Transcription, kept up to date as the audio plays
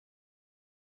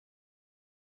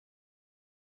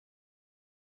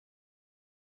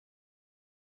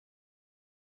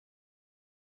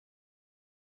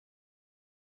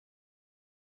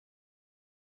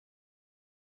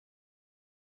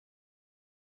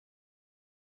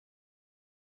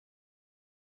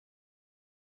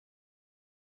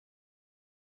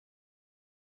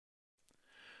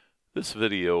This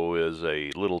video is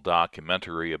a little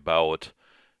documentary about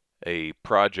a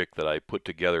project that I put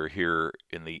together here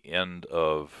in the end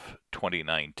of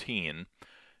 2019.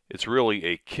 It's really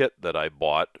a kit that I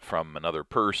bought from another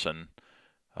person.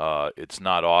 It's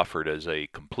not offered as a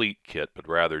complete kit, but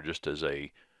rather just as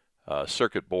a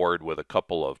circuit board with a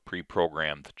couple of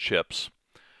pre-programmed chips.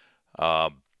 Uh,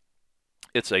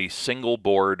 it's a single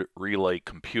board relay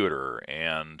computer,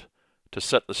 and to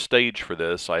set the stage for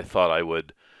this, I thought I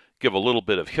would give a little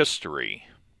bit of history.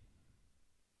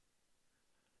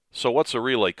 So what's a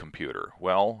relay computer?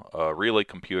 Well, a relay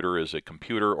computer is a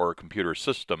computer or a computer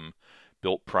system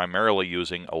built primarily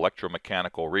using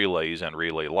electromechanical relays and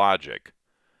relay logic.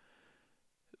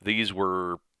 These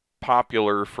were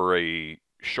popular for a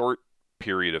short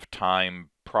period of time,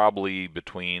 probably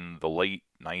between the late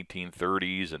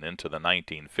 1930s and into the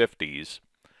 1950s.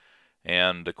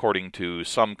 And according to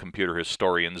some computer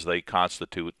historians, they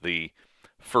constitute the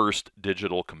first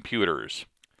digital computers.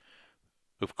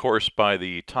 Of course, by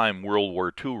the time World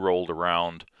War II rolled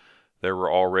around, there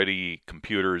were already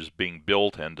computers being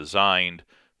built and designed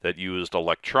that used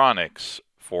electronics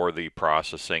for the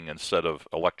processing instead of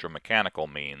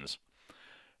electromechanical means.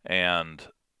 And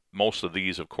most of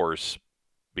these, of course,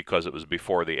 because it was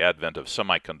before the advent of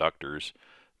semiconductors,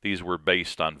 these were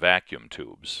based on vacuum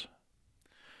tubes.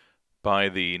 By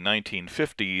the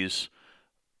 1950s,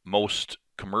 most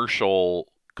commercial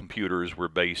computers were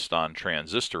based on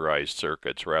transistorized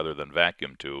circuits rather than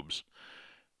vacuum tubes.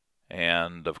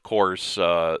 And of course,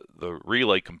 the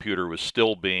relay computer was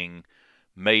still being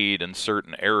made in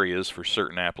certain areas for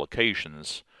certain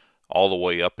applications all the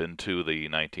way up into the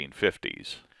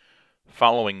 1950s.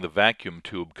 Following the vacuum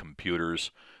tube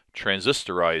computers,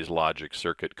 transistorized logic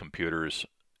circuit computers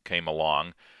came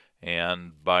along,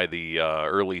 and by the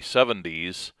early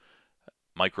 70s,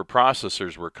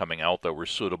 microprocessors were coming out that were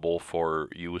suitable for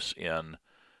use in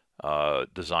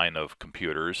design of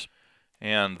computers.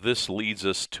 And this leads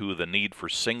us to the need for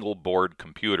single board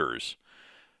computers.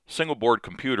 Single board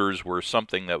computers were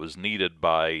something that was needed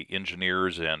by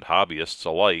engineers and hobbyists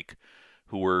alike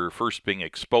who were first being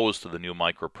exposed to the new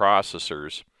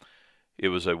microprocessors. It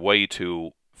was a way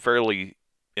to fairly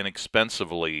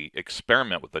inexpensively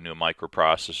experiment with the new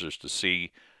microprocessors to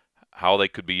see how they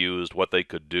could be used, what they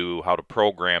could do, how to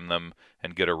program them,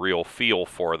 and get a real feel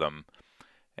for them.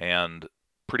 And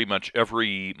pretty much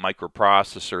every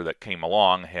microprocessor that came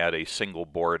along had a single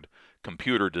board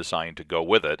computer designed to go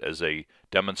with it as a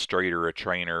demonstrator, a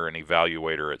trainer, an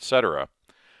evaluator, etc.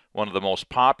 One of the most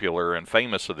popular and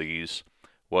famous of these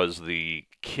was the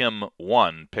KIM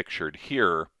 1 pictured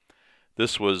here.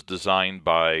 This was designed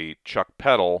by Chuck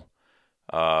Peddle,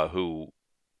 who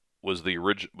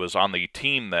was on the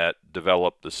team that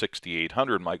developed the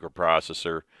 6800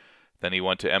 microprocessor. Then he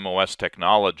went to MOS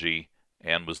Technology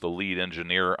and was the lead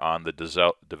engineer on the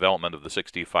development of the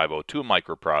 6502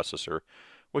 microprocessor,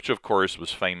 which of course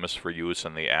was famous for use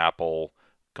in the Apple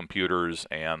computers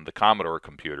and the Commodore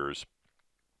computers.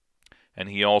 And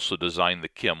he also designed the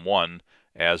KIM 1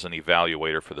 as an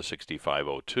evaluator for the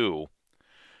 6502.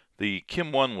 The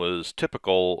KIM 1 was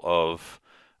typical of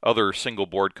other single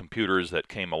board computers that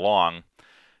came along,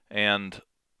 and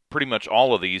pretty much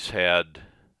all of these had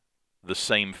the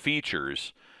same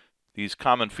features. These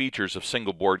common features of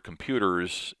single board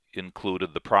computers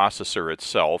included the processor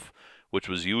itself, which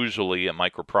was usually a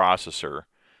microprocessor,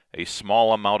 a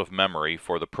small amount of memory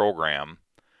for the program,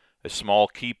 a small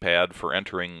keypad for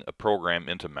entering a program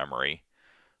into memory,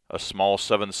 a small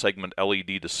 7-segment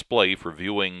LED display for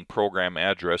viewing program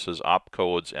addresses,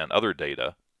 opcodes, and other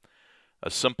data, a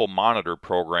simple monitor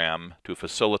program to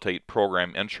facilitate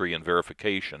program entry and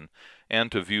verification,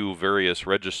 and to view various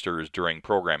registers during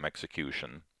program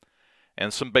execution,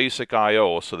 and some basic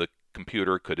I/O so the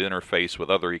computer could interface with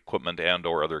other equipment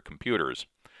and/or other computers.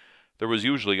 There was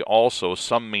usually also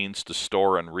some means to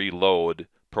store and reload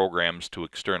programs to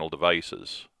external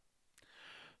devices.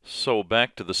 So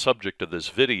back to the subject of this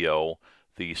video,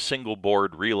 the single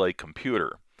board relay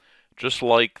computer. Just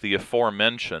like the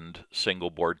aforementioned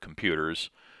single board computers,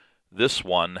 this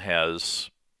one has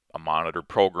a monitor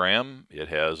program, it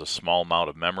has a small amount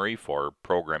of memory for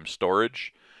program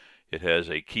storage, it has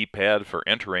a keypad for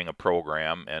entering a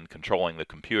program and controlling the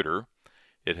computer,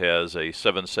 it has a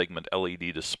 7-segment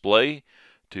LED display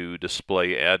to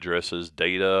display addresses,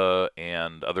 data,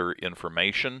 and other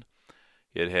information.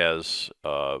 It has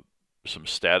some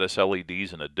status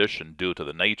LEDs in addition due to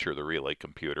the nature of the relay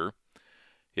computer.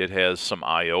 It has some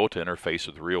I/O to interface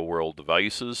with real-world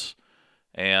devices,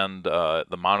 and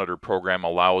the monitor program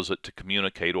allows it to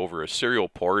communicate over a serial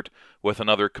port with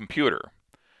another computer.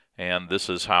 and this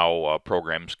is how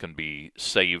programs can be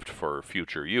saved for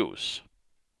future use.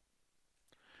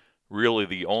 Really,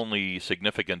 the only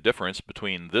significant difference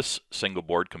between this single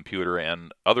board computer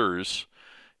and others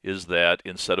is that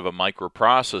instead of a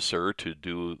microprocessor to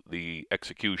do the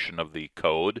execution of the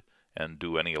code and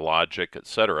do any logic,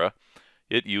 etc.,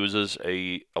 it uses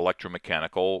a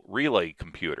electromechanical relay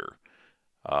computer,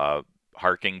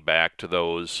 harking back to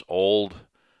those old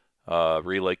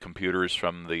relay computers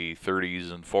from the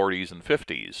 30s and 40s and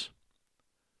 50s.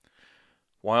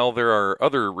 While there are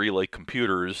other relay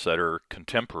computers that are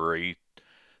contemporary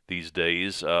these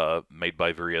days, made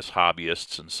by various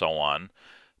hobbyists and so on,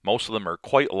 most of them are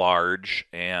quite large,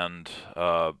 and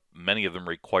many of them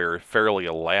require fairly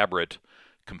elaborate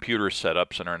computer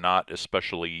setups and are not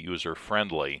especially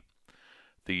user-friendly.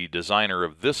 The designer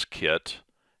of this kit,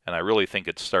 and I really think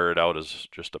it started out as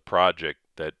just a project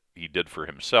that he did for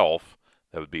himself,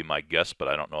 that would be my guess, but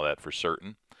I don't know that for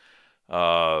certain,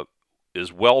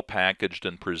 is well packaged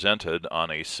and presented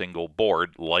on a single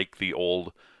board like the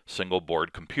old single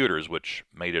board computers, which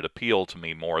made it appeal to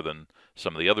me more than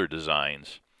some of the other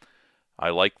designs. I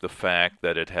like the fact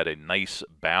that it had a nice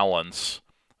balance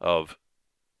of,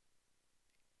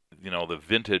 the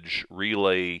vintage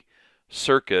relay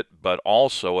circuit, but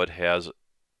also it has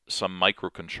some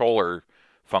microcontroller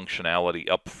functionality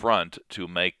up front to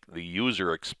make the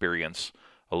user experience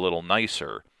a little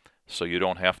nicer, so you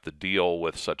don't have to deal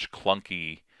with such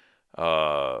clunky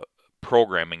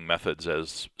programming methods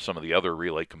as some of the other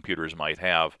relay computers might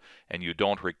have, and you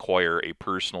don't require a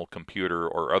personal computer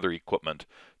or other equipment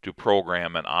to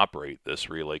program and operate this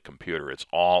relay computer. It's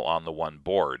all on the one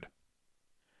board.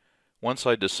 Once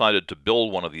I decided to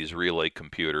build one of these relay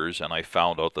computers and I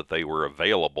found out that they were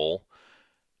available,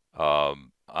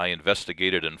 I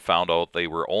investigated and found out they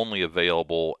were only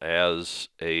available as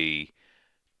a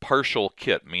partial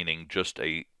kit, meaning just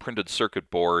a printed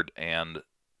circuit board and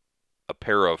a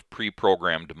pair of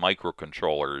pre-programmed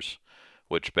microcontrollers,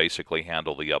 which basically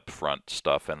handle the upfront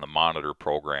stuff and the monitor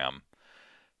program.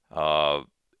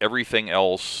 Everything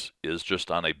else is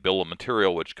just on a bill of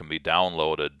material which can be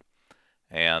downloaded,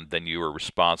 and then you are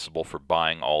responsible for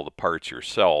buying all the parts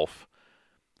yourself.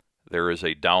 There is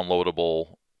a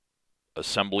downloadable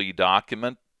assembly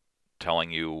document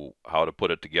telling you how to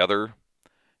put it together.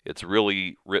 It's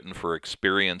really written for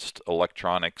experienced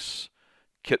electronics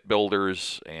kit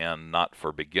builders and not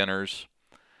for beginners.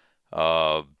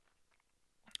 I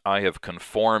have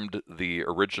conformed the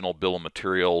original bill of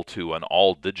material to an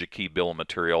all DigiKey bill of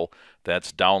material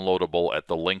that's downloadable at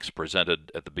the links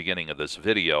presented at the beginning of this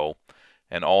video.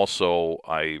 And also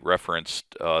I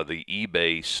referenced the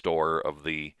eBay store of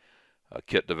the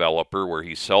kit developer where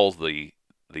he sells the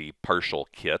partial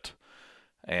kit.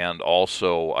 And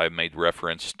also I made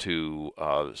reference to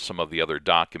some of the other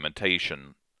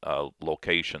documentation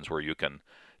locations where you can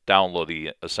download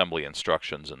the assembly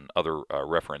instructions and other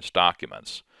reference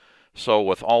documents. So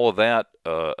with all of that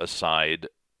aside,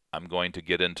 I'm going to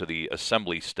get into the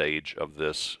assembly stage of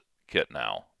this kit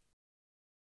now.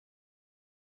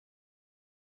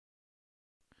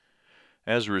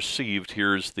 As received,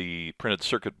 here's the printed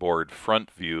circuit board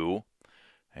front view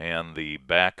and the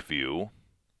back view.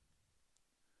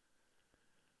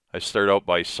 I start out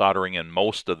by soldering in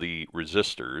most of the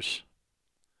resistors,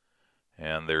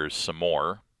 and there's some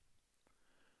more,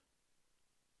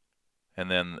 and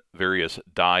then various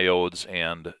diodes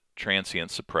and transient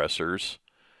suppressors,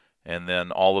 and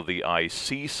then all of the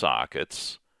IC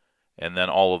sockets, and then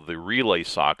all of the relay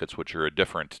sockets, which are a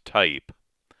different type,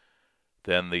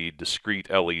 then the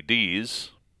discrete LEDs,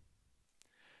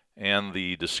 and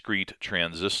the discrete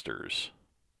transistors.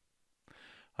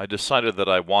 I decided that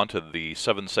I wanted the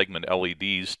 7-segment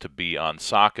LEDs to be on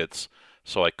sockets,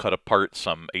 so I cut apart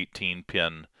some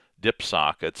 18-pin dip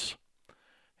sockets,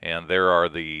 and there are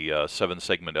the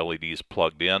 7-segment LEDs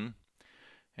plugged in,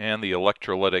 and the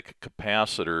electrolytic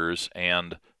capacitors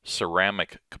and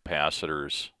ceramic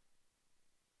capacitors,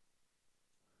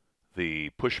 the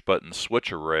push-button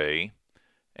switch array,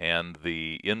 and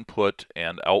the input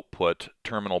and output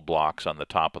terminal blocks on the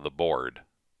top of the board.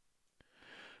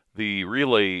 The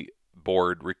relay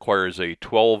board requires a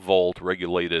 12-volt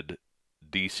regulated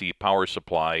DC power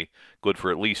supply, good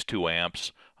for at least 2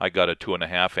 amps. I got a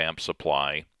 2.5 amp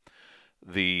supply.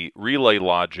 The relay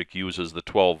logic uses the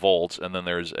 12 volts, and then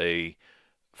there's a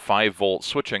 5-volt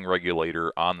switching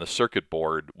regulator on the circuit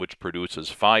board, which produces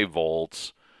 5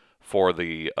 volts for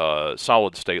the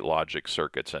solid-state logic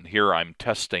circuits. And here I'm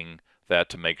testing that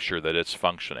to make sure that it's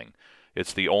functioning.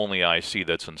 It's the only IC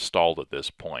that's installed at this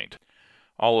point.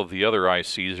 All of the other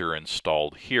ICs are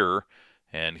installed here,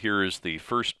 and here is the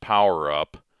first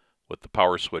power-up with the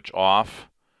power switch off,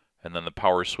 and then the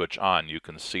power switch on, you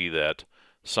can see that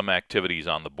some activity is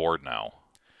on the board now.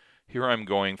 Here I'm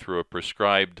going through a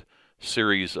prescribed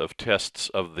series of tests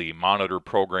of the monitor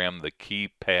program, the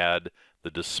keypad,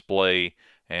 the display,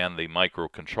 and the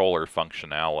microcontroller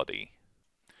functionality.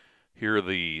 Here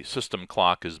the system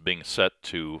clock is being set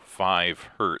to 5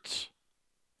 Hertz.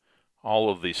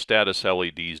 All of the status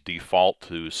LEDs default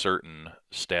to certain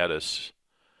status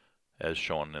as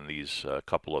shown in these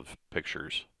couple of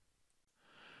pictures.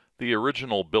 The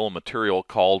original bill of material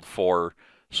called for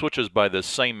switches by the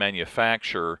same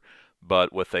manufacturer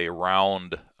but with a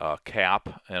round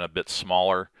cap and a bit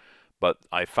smaller, but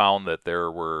I found that there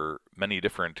were many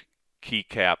different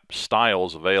keycap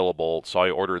styles available, so I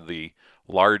ordered the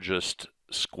largest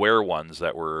square ones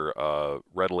that were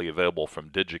readily available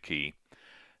from DigiKey,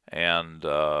 and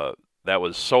that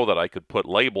was so that I could put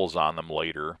labels on them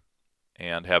later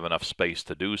and have enough space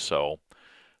to do so.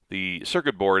 The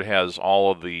circuit board has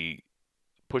all of the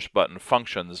push-button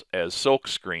functions as silk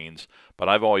screens, but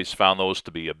I've always found those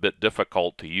to be a bit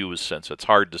difficult to use since it's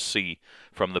hard to see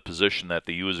from the position that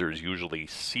the user is usually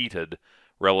seated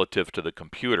relative to the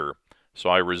computer. So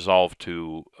I resolved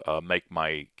to make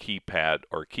my keypad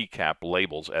or keycap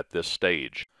labels at this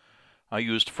stage. I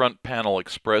used Front Panel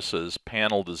Express's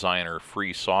Panel Designer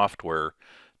free software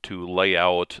to lay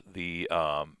out the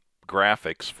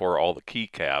graphics for all the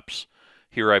keycaps.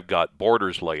 Here I've got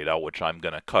borders laid out, which I'm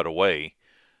going to cut away.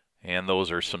 And those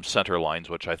are some center lines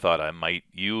which I thought I might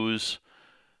use.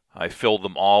 I filled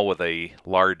them all with a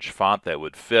large font that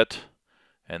would fit,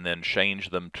 and then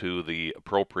changed them to the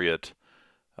appropriate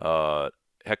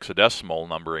hexadecimal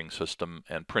numbering system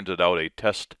and printed out a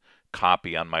test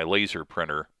copy on my laser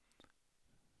printer.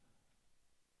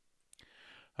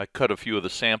 I cut a few of the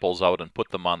samples out and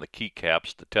put them on the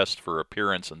keycaps to test for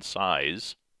appearance and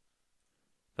size.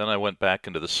 Then I went back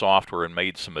into the software and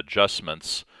made some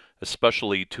adjustments,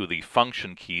 especially to the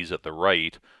function keys at the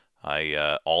right.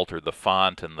 I altered the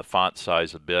font and the font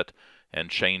size a bit and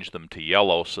changed them to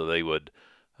yellow so they would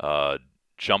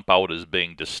jump out as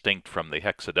being distinct from the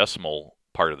hexadecimal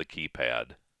part of the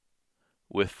keypad.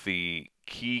 With the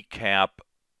keycap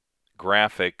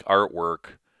graphic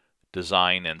artwork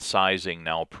design and sizing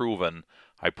now proven,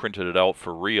 I printed it out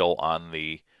for real on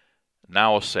the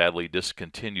now sadly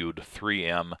discontinued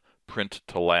 3M print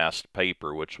to last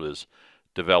paper, which was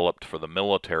developed for the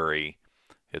military.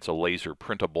 It's a laser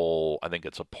printable, I think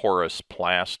it's a porous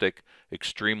plastic,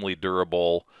 extremely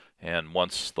durable, and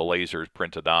once the laser is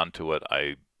printed onto it,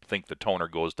 I think the toner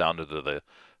goes down to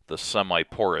the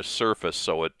semi-porous surface,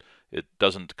 so it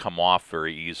doesn't come off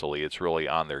very easily. It's really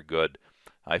on there good.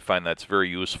 I find that's very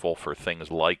useful for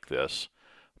things like this,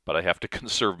 but I have to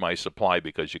conserve my supply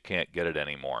because you can't get it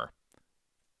anymore.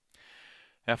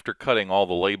 After cutting all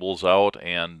the labels out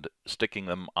and sticking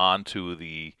them onto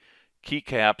the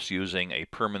keycaps using a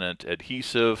permanent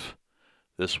adhesive,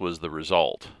 this was the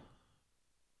result.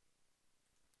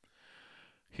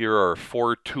 Here are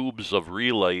 4 tubes of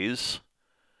relays,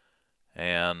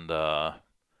 and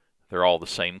they're all the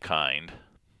same kind.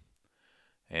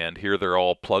 And here they're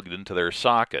all plugged into their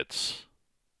sockets.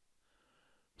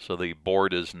 So the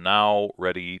board is now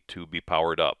ready to be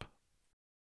powered up.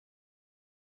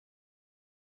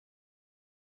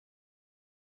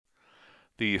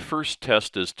 The first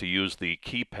test is to use the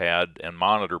keypad and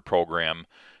monitor program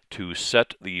to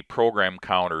set the program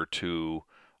counter to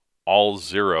all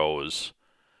zeros,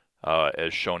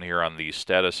 as shown here on the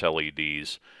status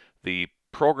LEDs. The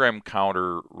program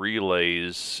counter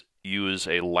relays use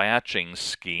a latching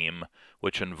scheme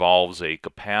which involves a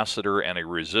capacitor and a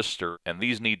resistor, and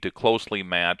these need to closely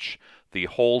match the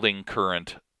holding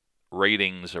current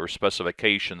ratings or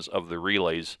specifications of the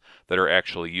relays that are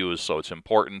actually used. So it's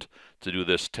important to do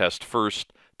this test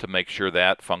first to make sure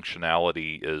that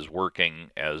functionality is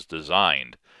working as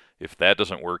designed. If that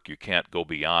doesn't work, you can't go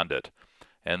beyond it.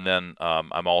 And then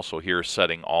I'm also here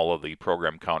setting all of the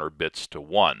program counter bits to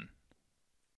 1.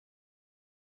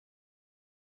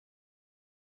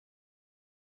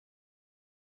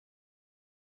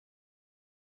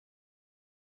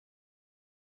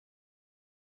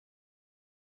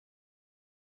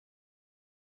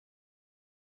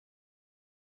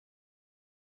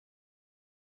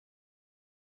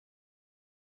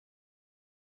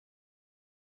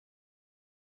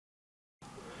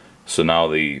 So now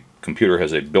the computer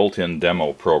has a built-in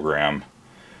demo program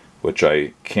which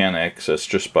I can access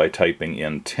just by typing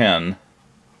in 10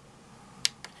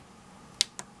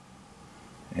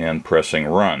 and pressing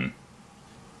run.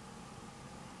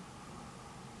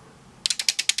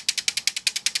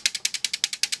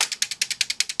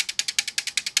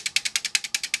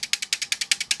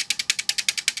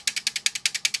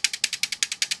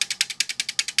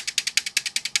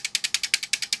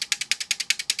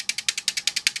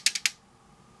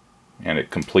 and it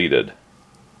completed.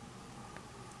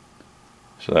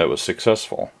 So that was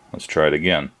successful. Let's try it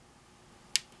again.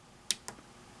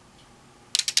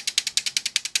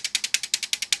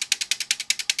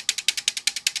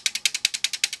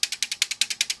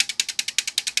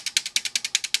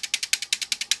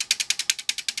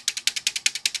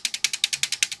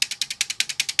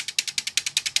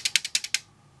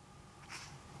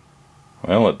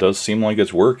 Well, it does seem like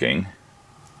it's working.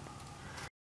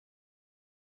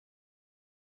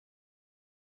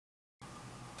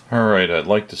 Alright, I'd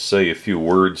like to say a few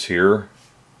words here.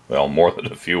 Well, more than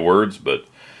a few words, but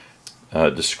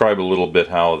describe a little bit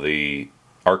how the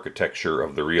architecture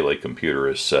of the relay computer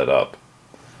is set up.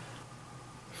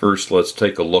 First, let's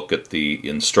take a look at the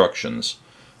instructions.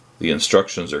 The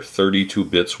instructions are 32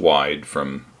 bits wide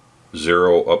from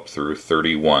 0 up through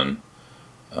 31.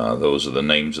 Those are the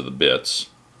names of the bits.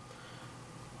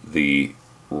 The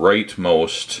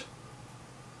rightmost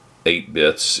 8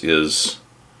 bits is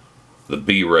the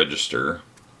B register.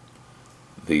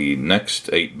 The next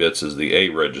 8 bits is the A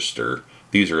register.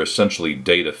 These are essentially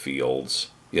data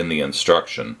fields in the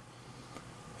instruction.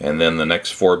 And then the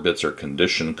next 4 bits are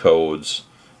condition codes,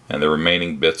 and the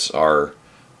remaining bits are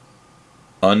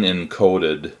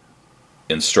unencoded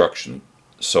instruction.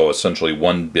 So essentially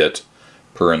 1 bit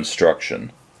per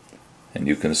instruction. And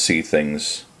you can see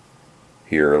things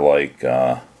here like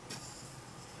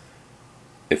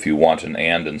if you want an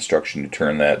AND instruction, you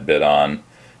turn that bit on.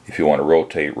 If you want to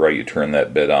rotate right, you turn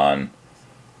that bit on.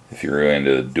 If you're going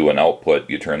to do an output,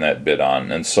 you turn that bit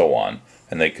on, and so on.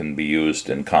 And they can be used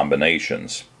in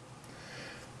combinations.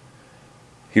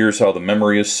 Here's how the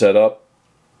memory is set up.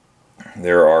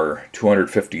 There are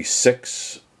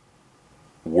 256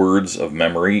 words of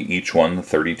memory, each one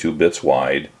 32 bits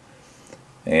wide.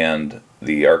 And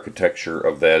the architecture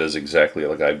of that is exactly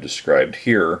like I've described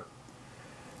here.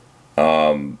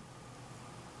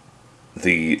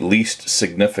 The least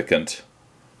significant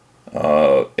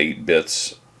 8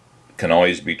 bits can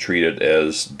always be treated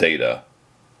as data.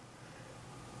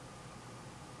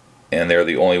 And they're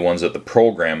the only ones that the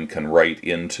program can write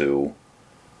into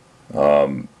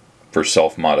for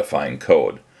self-modifying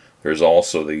code. There's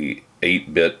also the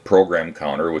 8-bit program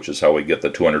counter, which is how we get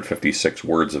the 256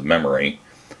 words of memory,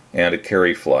 and a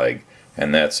carry flag,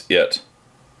 and that's it.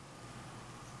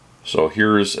 So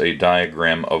here's a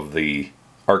diagram of the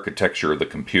architecture of the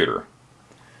computer.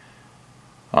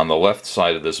 On the left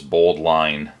side of this bold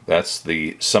line, that's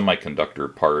the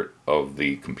semiconductor part of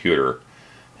the computer.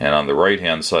 And on the right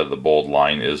hand side of the bold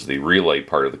line is the relay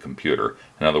part of the computer.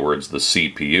 In other words, the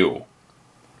CPU.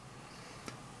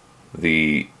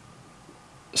 The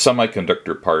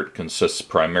semiconductor part consists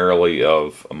primarily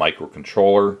of a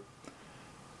microcontroller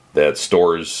that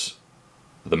stores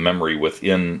the memory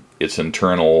within its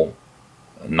internal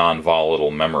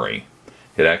non-volatile memory.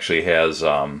 It actually has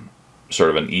sort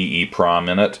of an EEPROM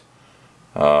in it,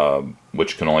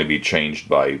 which can only be changed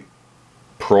by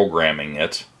programming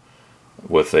it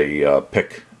with a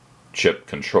PIC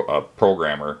chip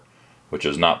programmer, which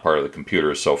is not part of the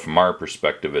computer. So from our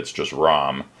perspective, it's just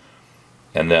ROM.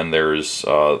 And then there's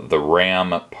the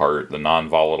RAM part, the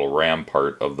non-volatile RAM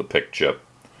part of the PIC chip,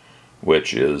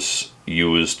 which is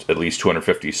used, at least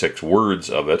 256 words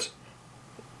of it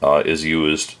is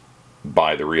used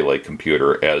by the relay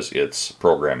computer as its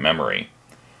program memory,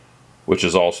 which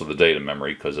is also the data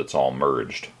memory because it's all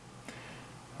merged.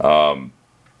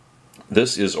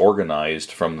 This is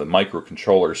organized from the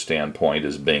microcontroller standpoint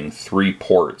as being 3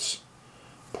 ports.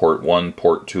 Port 1,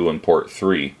 Port 2, and Port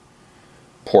 3.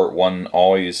 Port 1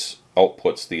 always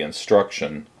outputs the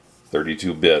instruction,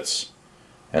 32 bits,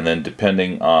 and then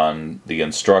depending on the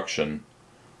instruction,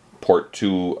 Port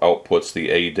 2 outputs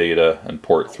the A data and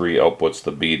Port 3 outputs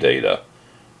the B data.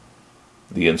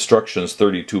 The instructions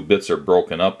 32 bits are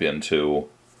broken up into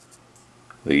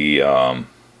the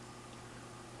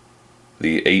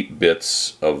 8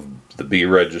 bits of the B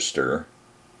register,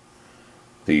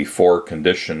 the 4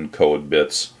 condition code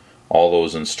bits, all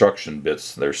those instruction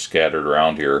bits, they're scattered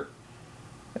around here,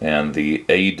 and the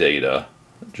A data,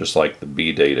 just like the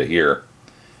B data here.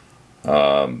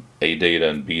 A data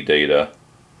and B data,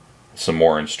 some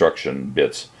more instruction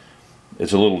bits.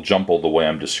 It's a little jumbled the way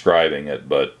I'm describing it,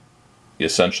 but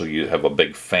essentially you have a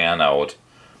big fan out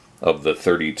of the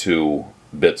 32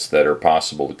 bits that are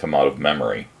possible to come out of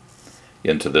memory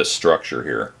into this structure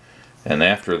here. And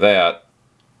after that,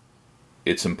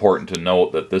 it's important to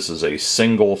note that this is a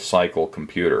single cycle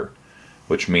computer,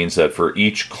 which means that for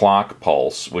each clock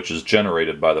pulse, which is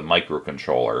generated by the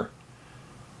microcontroller,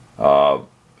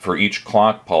 for each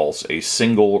clock pulse, a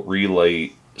single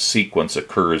relay sequence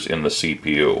occurs in the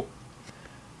CPU.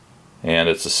 And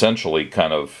it's essentially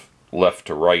kind of left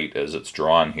to right as it's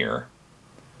drawn here.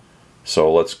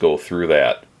 So let's go through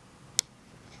that.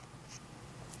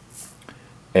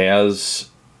 As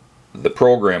the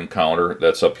program counter,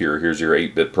 that's up here, here's your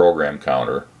 8-bit program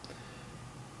counter,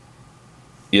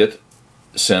 it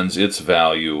sends its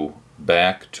value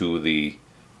back to the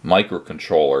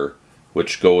microcontroller,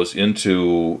 which goes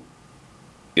into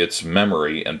its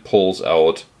memory and pulls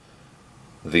out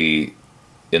the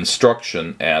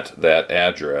instruction at that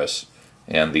address,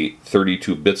 and the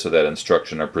 32 bits of that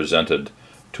instruction are presented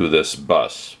to this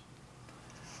bus.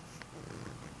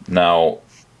 Now,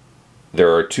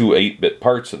 there are two 8-bit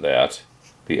parts of that,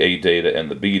 the A data and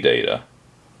the B data.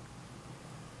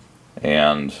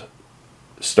 And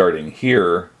starting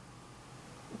here,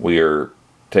 we are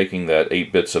taking that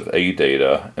 8 bits of A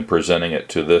data and presenting it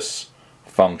to this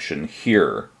function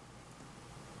here,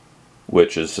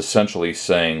 which is essentially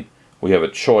saying we have a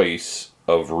choice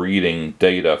of reading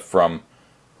data from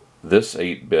this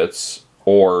 8 bits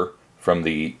or from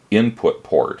the input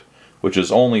port, which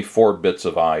is only 4 bits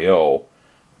of I/O,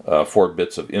 4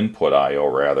 bits of input I/O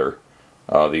rather.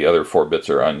 The other 4 bits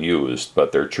are unused,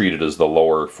 but they're treated as the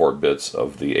lower 4 bits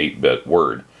of the 8-bit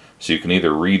word. So you can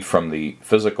either read from the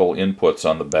physical inputs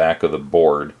on the back of the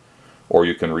board, or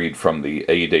you can read from the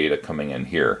A data coming in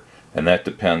here. And that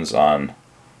depends on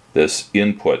this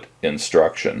input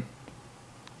instruction.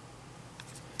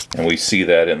 And we see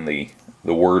that in the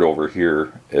word over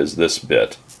here as this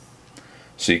bit.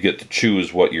 So you get to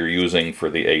choose what you're using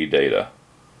for the A data.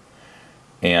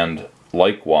 And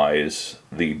likewise,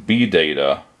 the B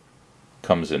data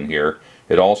comes in here.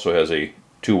 It also has a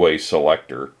two-way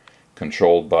selector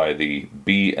controlled by the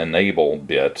B enable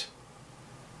bit,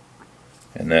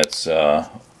 and that's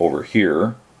over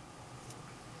here.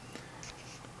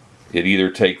 It either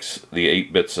takes the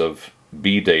 8 bits of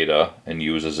B data and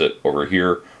uses it over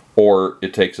here, or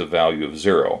it takes a value of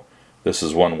 0. This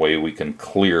is one way we can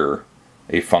clear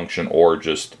a function or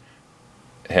just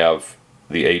have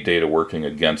the A data working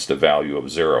against a value of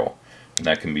 0, and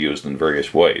that can be used in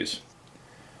various ways.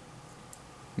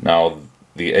 Now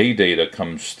the A data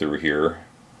comes through here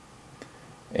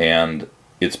and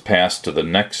it's passed to the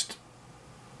next,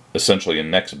 essentially a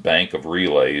next bank of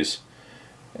relays,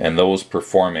 and those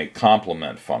perform a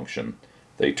complement function.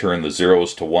 They turn the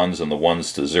zeros to ones and the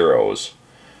ones to zeros,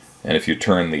 and if you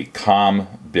turn the COM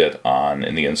bit on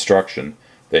in the instruction,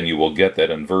 then you will get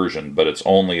that inversion, but it's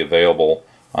only available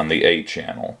on the A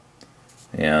channel.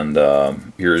 And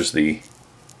here's the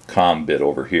COM bit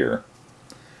over here.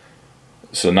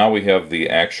 So now we have the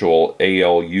actual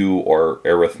ALU, or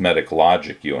arithmetic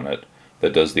logic unit,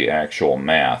 that does the actual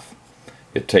math.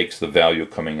 It takes the value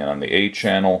coming in on the A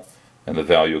channel and the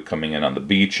value coming in on the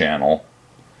B channel,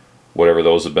 whatever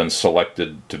those have been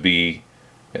selected to be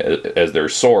as their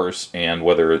source, and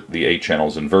whether the A channel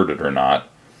is inverted or not.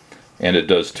 And it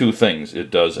does two things. It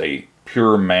does a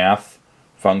pure math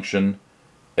function,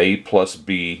 A plus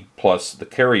B plus the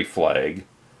carry flag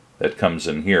that comes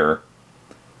in here,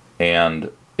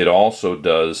 and it also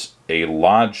does a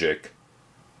logic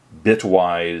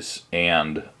bitwise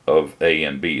AND of A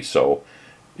and B. So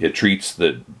it treats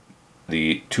the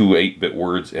two 8-bit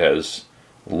words as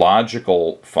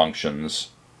logical functions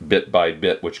bit by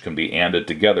bit, which can be ANDed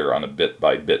together on a bit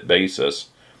by bit basis,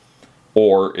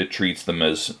 or it treats them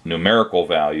as numerical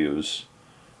values,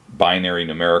 binary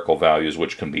numerical values,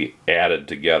 which can be added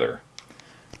together.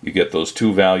 You get those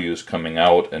two values coming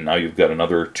out, and now you've got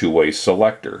another two-way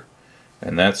selector,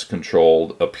 and that's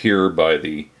controlled up here by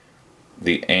the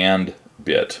AND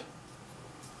bit,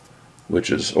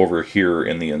 which is over here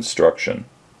in the instruction.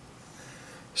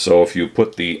 So if you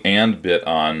put the AND bit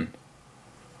on,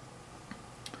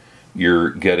 you're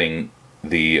getting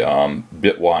the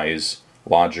bitwise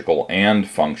logical AND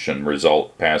function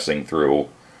result passing through,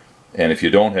 and if you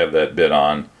don't have that bit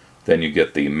on, then you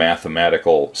get the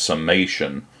mathematical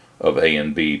summation of A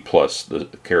and B plus the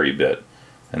carry bit,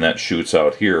 and that shoots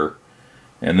out here.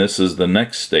 And this is the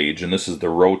next stage, and this is the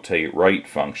rotate right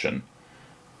function.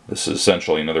 This is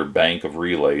essentially another bank of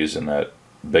relays in that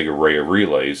big array of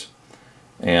relays,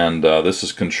 and this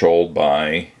is controlled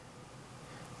by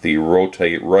the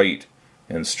rotate right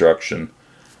instruction,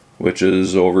 which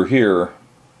is over here.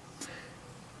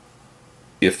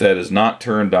 If that is not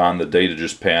turned on, the data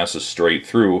just passes straight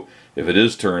through. If it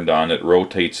is turned on, it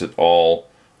rotates it all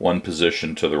one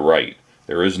position to the right.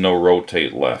 There is no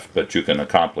rotate left, but you can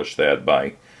accomplish that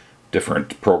by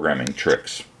different programming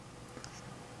tricks.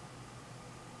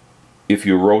 If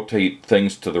you rotate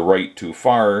things to the right too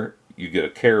far, you get a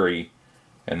carry,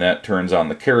 and that turns on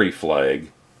the carry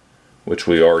flag, which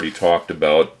we already talked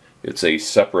about. It's a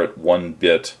separate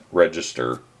 1-bit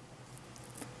register.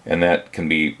 and that can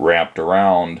be wrapped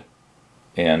around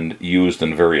and used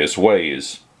in various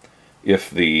ways. If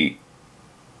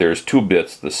there's two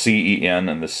bits, the CEN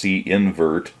and the C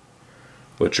invert,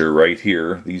 which are right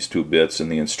here, these two bits in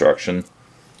the instruction.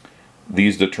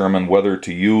 These determine whether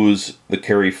to use the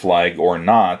carry flag or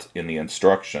not in the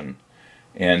instruction,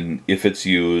 and if it's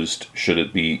used, should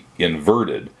it be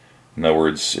inverted. In other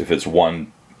words, if it's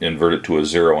 1, invert it to a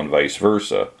 0 and vice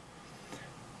versa.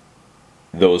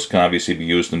 Those can obviously be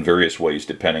used in various ways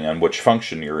depending on which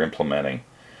function you're implementing.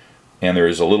 And there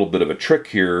is a little bit of a trick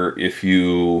here if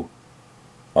you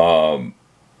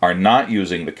are not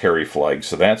using the carry flag,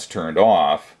 so that's turned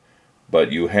off,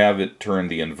 but you have it turned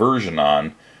the inversion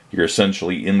on. You're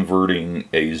essentially inverting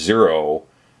a 0,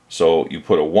 so you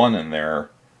put a 1 in there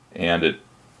and it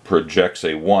projects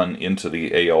a 1 into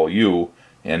the ALU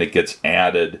and it gets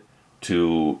added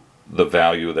to the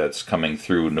value that's coming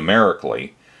through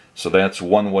numerically. So that's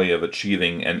one way of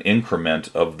achieving an increment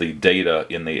of the data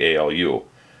in the ALU,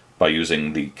 by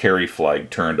using the carry flag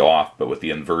turned off but with the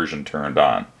inversion turned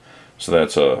on. So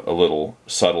that's a little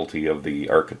subtlety of the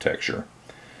architecture.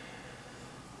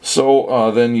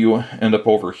 So then you end up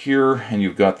over here and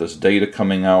you've got this data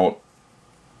coming out,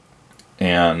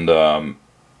 and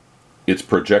it's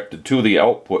projected to the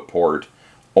output port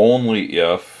only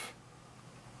if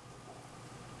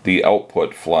the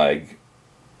output flag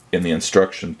in the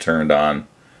instruction turned on,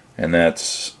 and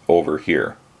that's over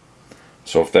here.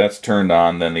 So if that's turned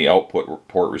on, then the output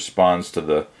port responds to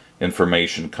the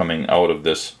information coming out of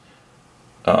this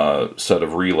set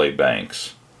of relay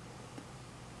banks.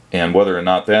 And whether or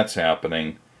not that's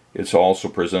happening, it's also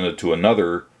presented to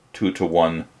another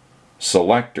 2-to-1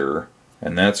 selector,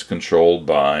 and that's controlled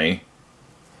by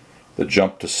the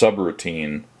jump to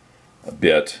subroutine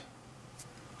bit,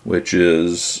 which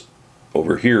is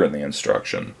over here in the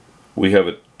instruction. We have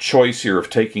a choice here of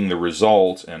taking the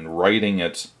result and writing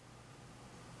it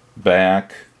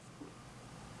back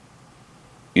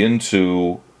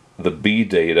into the B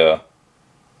data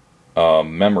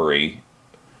memory,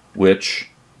 which,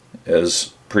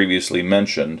 as previously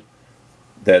mentioned,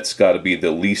 that's got to be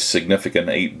the least significant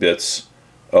 8 bits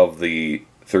of the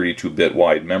 32-bit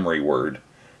wide memory word.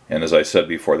 And as I said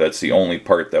before, that's the only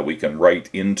part that we can write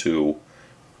into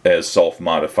as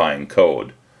self-modifying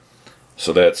code.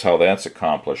 So that's how that's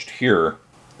accomplished here.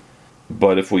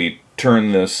 But if we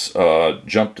turn this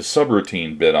jump to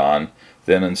subroutine bit on,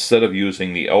 then instead of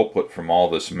using the output from all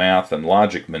this math and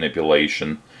logic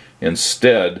manipulation,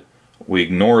 instead we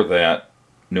ignore that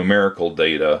numerical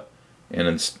data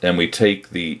and we take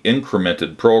the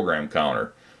incremented program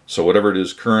counter. So whatever it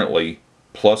is currently,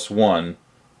 +1,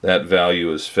 that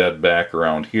value is fed back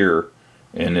around here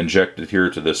and injected here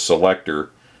to this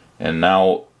selector, and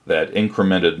now that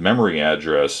incremented memory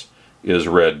address is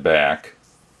read back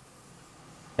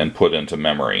and put into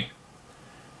memory.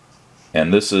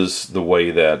 And this is the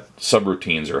way that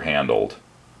subroutines are handled.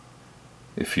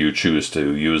 If you choose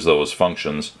to use those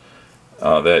functions,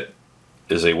 that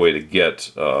is a way to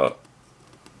get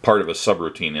part of a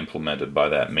subroutine implemented by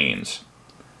that means.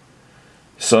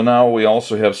 So now we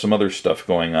also have some other stuff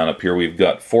going on up here. We've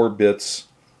got 4 bits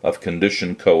of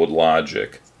condition code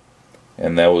logic,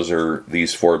 and those are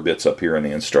these 4 bits up here in the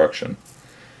instruction.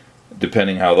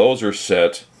 Depending how those are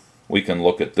set, we can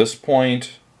look at this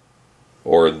point,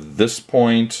 or this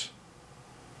point,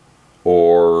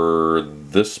 or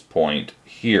this point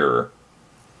here,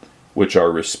 which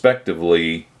are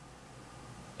respectively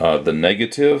the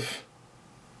negative,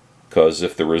 because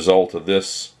if the result of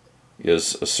this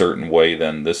is a certain way,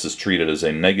 then this is treated as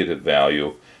a negative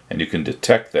value, and you can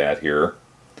detect that here.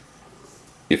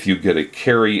 If you get a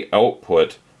carry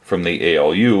output from the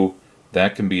ALU,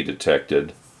 that can be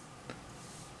detected.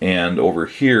 And over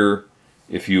here,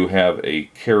 if you have a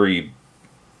carry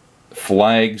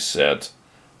flag set,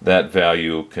 that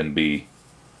value can be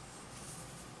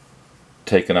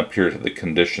taken up here to the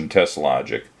condition test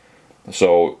logic.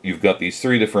 So you've got these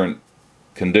 3 different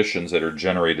conditions that are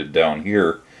generated down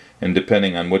here, and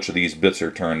depending on which of these bits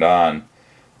are turned on,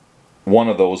 one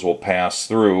of those will pass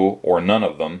through or none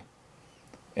of them,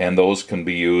 and those can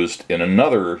be used in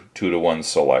another 2-to-1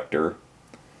 selector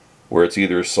where it's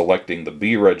either selecting the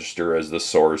B register as the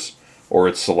source or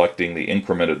it's selecting the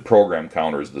incremented program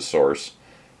counter as the source,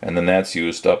 and then that's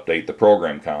used to update the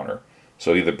program counter.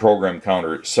 So either program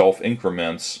counter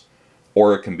self-increments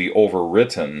or it can be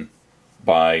overwritten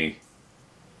by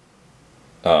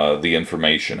the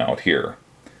information out here.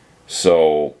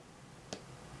 So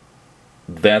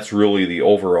that's really the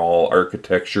overall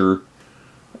architecture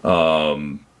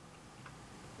of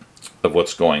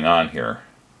what's going on here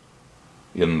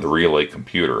in the relay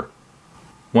computer.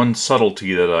 One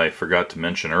subtlety that I forgot to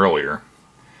mention earlier,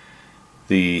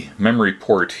 the memory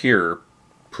port here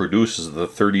produces the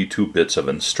 32 bits of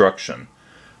instruction,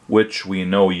 which we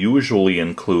know usually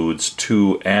includes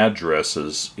two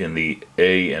addresses in the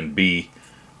A and B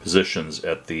positions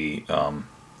at the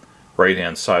right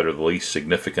hand side, or the least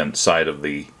significant side of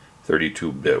the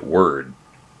 32-bit word.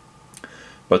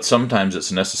 But sometimes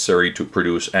it's necessary to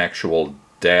produce actual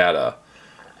data.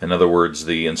 In other words,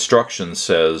 the instruction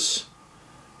says,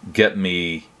 get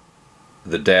me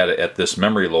the data at this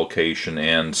memory location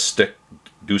and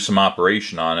do some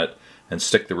operation on it and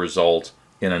stick the result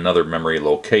in another memory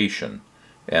location.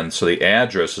 And so the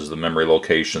addresses, the memory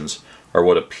locations, are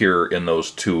what appear in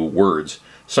those two words.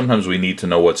 Sometimes we need to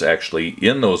know what's actually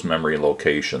in those memory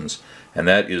locations, and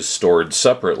that is stored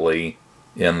separately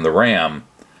in the RAM.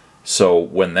 So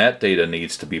when that data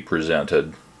needs to be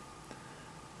presented,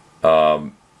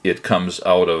 it comes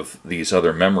out of these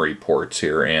other memory ports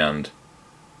here and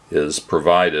is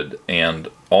provided, and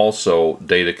also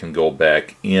data can go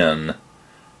back in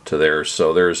to there.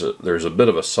 So there's a bit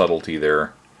of a subtlety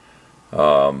there,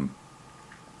 but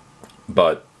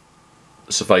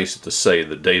suffice it to say,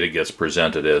 the data gets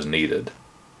presented as needed.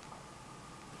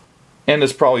 And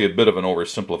it's probably a bit of an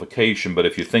oversimplification, but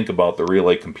if you think about the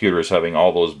relay computers having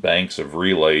all those banks of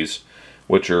relays,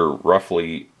 which are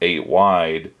roughly 8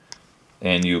 wide,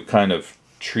 and you kind of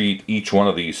treat each one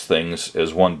of these things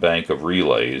as one bank of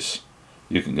relays,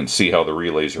 you can see how the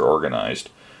relays are organized.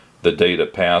 The data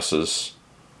passes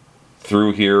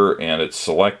through here and it's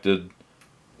selected.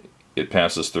 It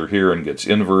passes through here and gets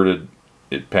inverted.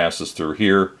 It passes through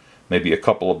here. Maybe a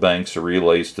couple of banks of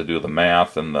relays to do the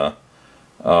math and the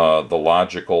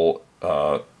logical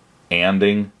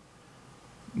ANDing,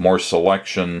 more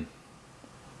selection,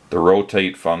 the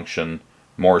rotate function,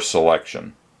 more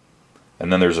selection.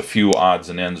 And then there's a few odds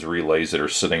and ends relays that are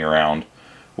sitting around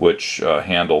which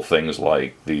handle things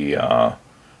like the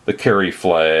carry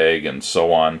flag and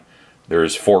so on.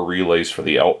 There's 4 relays for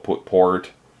the output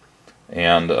port,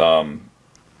 and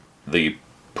the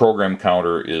program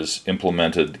counter is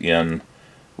implemented in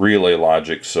relay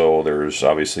logic, so there's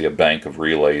obviously a bank of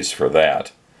relays for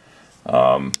that.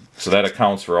 So that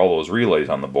accounts for all those relays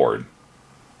on the board.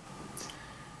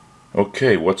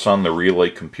 Okay, what's on the relay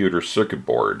computer circuit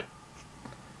board?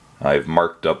 I've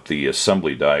marked up the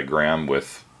assembly diagram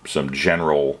with some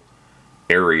general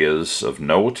areas of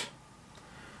note.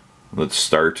 Let's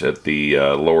start at the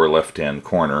lower left-hand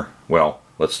corner. Well,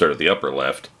 let's start at the upper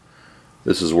left.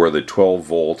 This is where the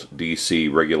 12-volt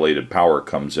DC regulated power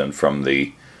comes in from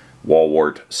the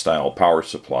wall-wart style power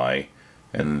supply.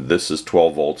 And this is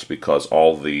 12 volts because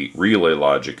all the relay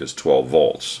logic is 12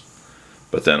 volts.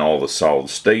 But then all the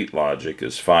solid-state logic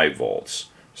is 5 volts.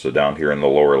 So down here in the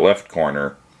lower left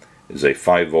corner is a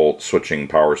 5-volt switching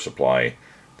power supply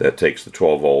that takes the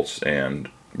 12 volts and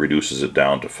reduces it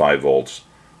down to 5 volts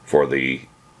for the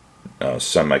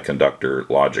semiconductor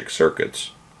logic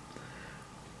circuits.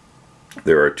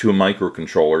 There are 2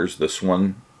 microcontrollers, this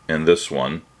one and this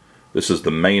one. This is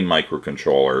the main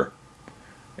microcontroller,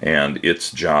 and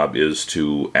its job is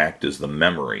to act as the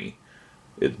memory.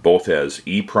 It both has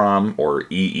EEPROM or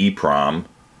EEPROM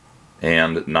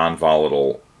and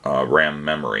non-volatile RAM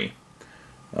memory.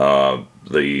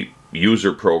 The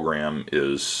user program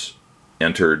is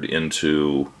entered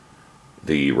into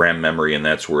the RAM memory, and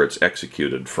that's where it's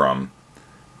executed from.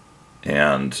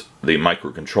 And the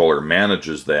microcontroller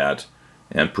manages that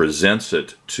and presents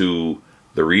it to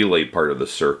the relay part of the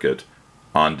circuit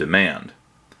on demand.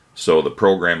 So the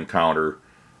program counter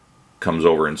comes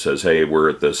over and says, hey, we're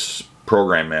at this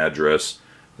program address.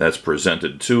 That's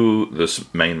presented to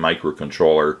this main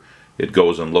microcontroller. It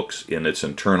goes and looks in its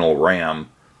internal RAM,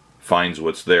 finds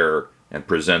what's there, and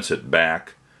presents it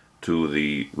back to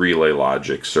the relay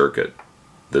logic circuit,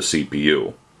 the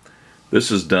CPU. This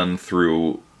is done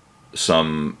through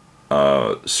some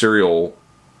serial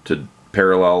to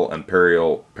parallel and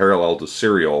parallel to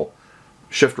serial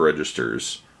shift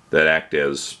registers that act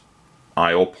as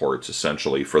I/O ports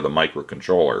essentially for the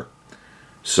microcontroller.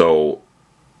 So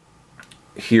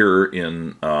here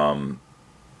in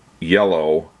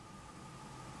yellow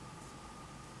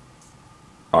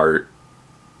are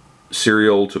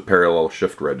serial to parallel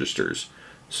shift registers.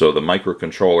 So the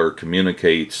microcontroller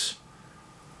communicates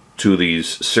to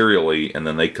these serially, and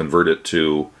then they convert it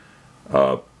to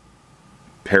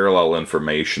parallel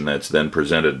information that's then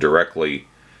presented directly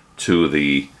to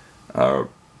the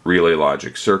relay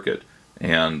logic circuit.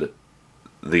 And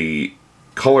the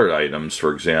colored items,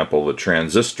 for example, the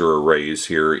transistor arrays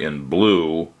here in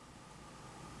blue,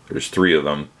 there's 3 of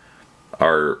them,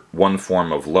 are one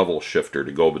form of level shifter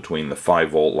to go between the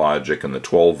 5-volt logic and the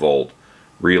 12-volt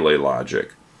relay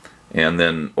logic. And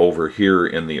then over here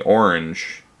in the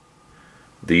orange,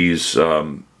 these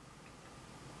are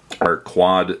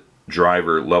quad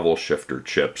driver level shifter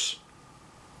chips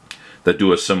that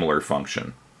do a similar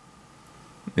function.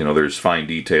 You know, there's fine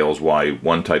details why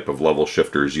one type of level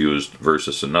shifter is used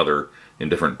versus another in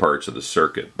different parts of the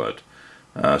circuit, but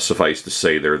suffice to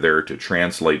say they're there to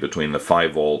translate between the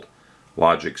 5-volt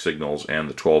logic signals and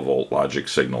the 12-volt logic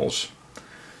signals.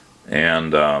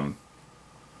 And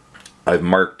I've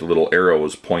marked little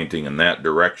arrows pointing in that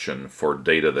direction for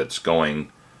data that's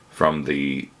going from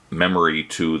the memory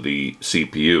to the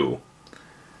CPU.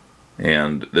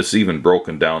 And this is even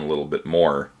broken down a little bit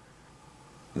more.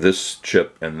 This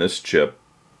chip and this chip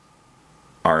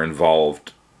are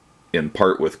involved in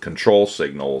part with control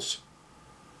signals.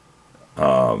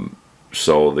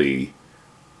 So the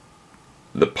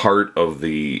part of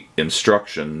the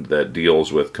instruction that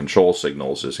deals with control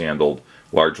signals is handled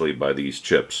largely by these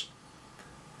chips.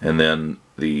 And then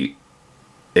the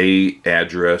A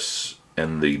address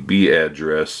and the B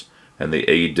address and the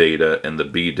A data and the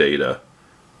B data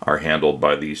are handled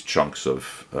by these chunks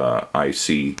of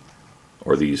IC,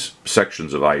 or these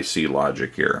sections of IC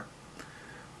logic here.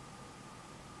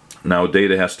 Now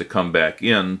data has to come back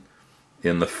in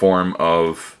the form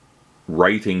of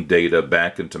writing data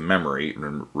back into memory.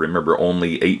 Remember,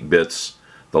 only 8 bits,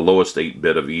 the lowest 8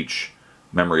 bit of each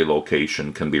memory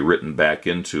location, can be written back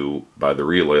into by the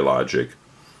relay logic.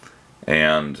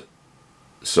 And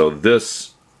so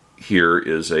this here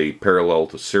is a parallel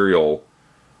to serial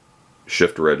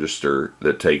shift register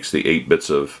that takes the 8 bits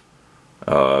of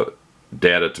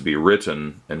data to be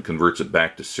written and converts it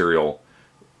back to serial,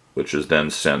 which is then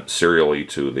sent serially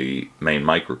to the main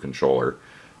microcontroller.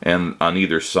 And on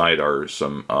either side are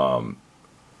some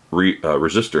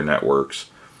resistor networks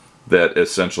that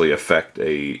essentially affect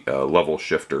a level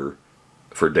shifter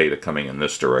for data coming in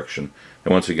this direction.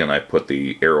 And once again, I put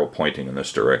the arrow pointing in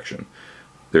this direction.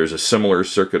 There's a similar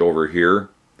circuit over here,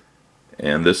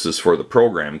 and this is for the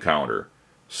program counter.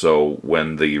 So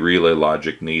when the relay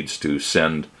logic needs to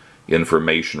send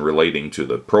information relating to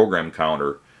the program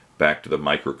counter back to the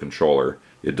microcontroller,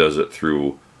 it does it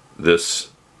through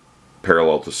this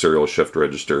parallel to serial shift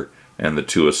register and the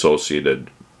 2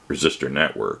 associated resistor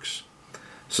networks.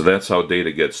 So that's how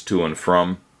data gets to and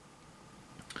from.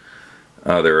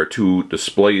 There are 2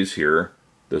 displays here.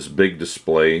 This big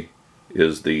display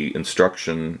is the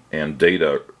instruction and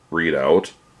data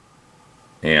readout,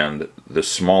 and the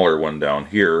smaller one down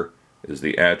here is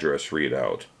the address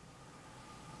readout.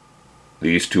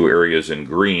 These 2 areas in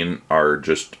green are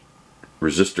just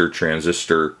resistor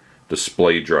transistor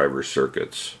display driver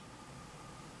circuits.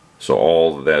 So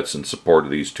all of that's in support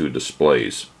of these 2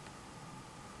 displays.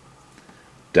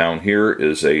 Down here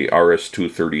is a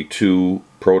RS-232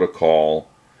 protocol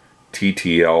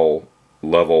TTL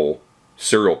level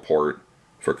serial port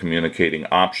for communicating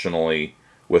optionally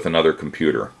with another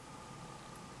computer.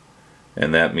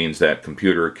 And that means that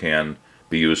computer can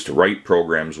be used to write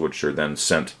programs which are then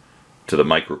sent to the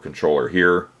microcontroller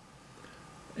here.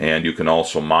 And you can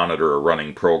also monitor a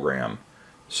running program.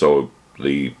 So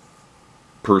the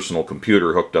personal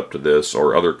computer hooked up to this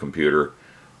or other computer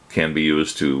can be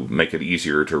used to make it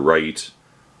easier to write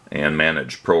and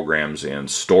manage programs and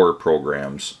store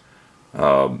programs.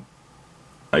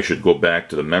 I should go back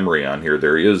to the memory on here.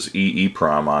 There is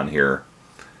EEPROM on here,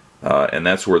 and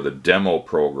that's where the demo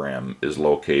program is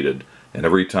located. And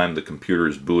every time the computer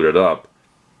is booted up,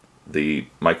 the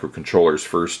microcontroller's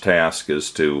first task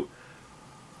is to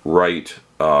write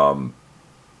halt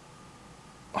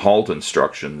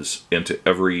instructions into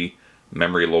every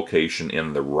memory location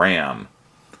in the RAM,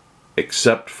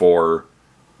 except for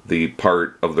the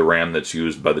part of the RAM that's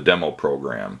used by the demo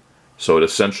program. So it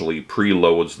essentially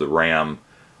preloads the RAM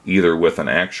either with an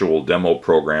actual demo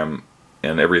program,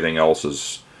 and everything else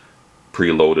is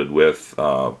preloaded with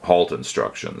halt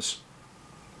instructions.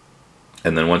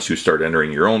 And then once you start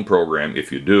entering your own program,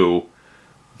 if you do,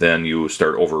 then you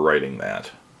start overwriting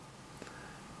that.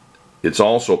 It's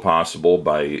also possible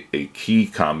by a key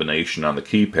combination on the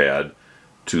keypad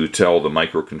to tell the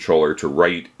microcontroller to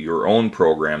write your own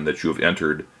program that you've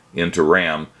entered into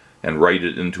RAM and write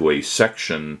it into a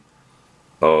section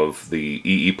of the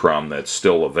EEPROM that's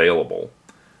still available.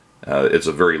 It's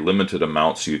a very limited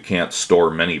amount, so you can't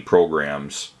store many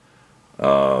programs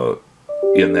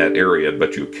in that area,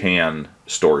 but you can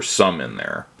store some in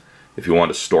there. If you want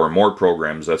to store more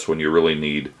programs, that's when you really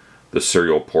need the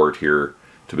serial port here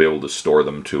to be able to store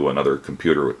them to another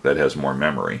computer that has more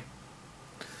memory.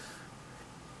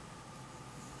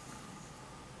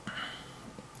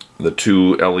 The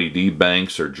 2 LED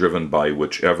banks are driven by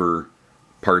whichever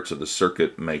parts of the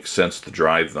circuit make sense to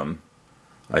drive them.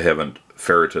 I haven't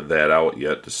ferreted that out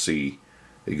yet to see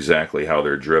exactly how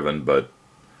they're driven, but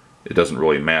it doesn't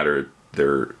really matter.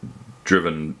 They're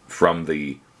driven from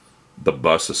the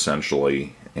bus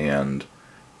essentially, and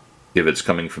if it's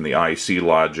coming from the IC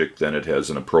logic, then it has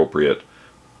an appropriate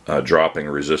dropping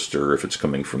resistor. If it's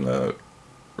coming from the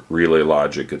relay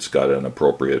logic, it's got an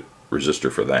appropriate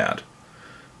resistor for that.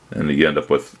 And you end up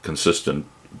with consistent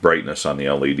brightness on the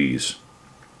LEDs.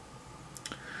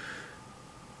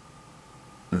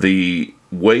 The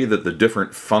way that the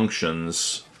different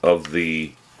functions of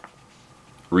the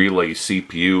relay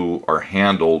CPU are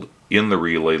handled in the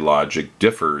relay logic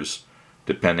differs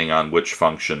depending on which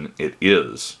function it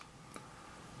is.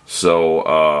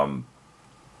 So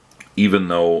even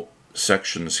though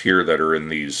sections here that are in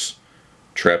these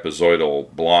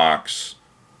trapezoidal blocks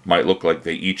might look like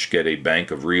they each get a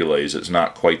bank of relays, it's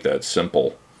not quite that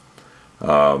simple.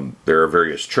 There are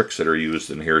various tricks that are used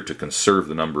in here to conserve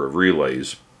the number of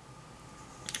relays,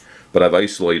 but I've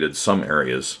isolated some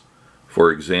areas.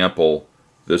 For example,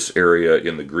 this area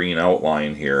in the green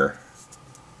outline here,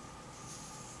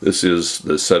 this is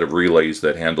the set of relays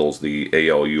that handles the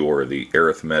ALU, or the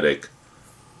arithmetic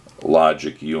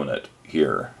logic unit,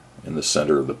 here in the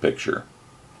center of the picture.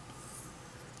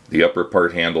 The upper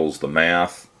part handles the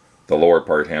math, the lower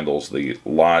part handles the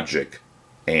logic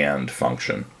AND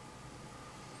function.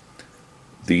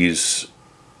 These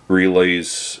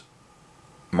relays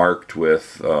marked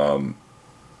with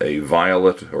a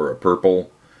violet or a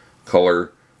purple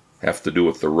color have to do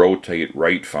with the rotate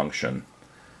right function,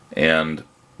 and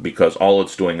because all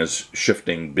it's doing is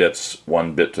shifting bits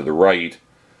one bit to the right,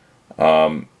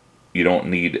 you don't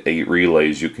need 8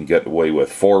 relays. You can get away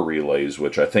with 4 relays,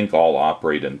 which I think all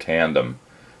operate in tandem,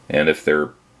 and if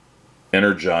they're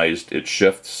energized, it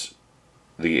shifts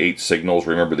the 8 signals.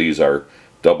 Remember, these are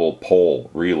double pole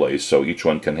relays, so each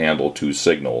one can handle 2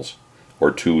 signals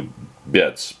or 2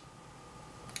 bits,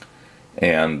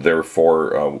 and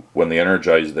therefore when they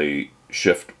energize, they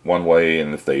shift one way,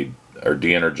 and if they are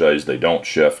de-energized, they don't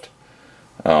shift.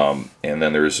 And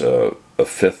then there's a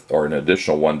fifth or an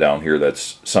additional one down here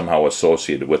that's somehow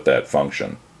associated with that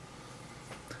function.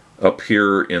 Up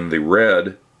here in the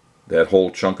red, that whole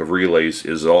chunk of relays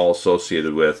is all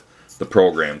associated with the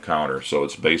program counter. So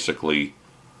it's basically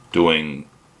doing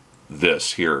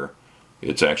this here.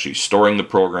 It's actually storing the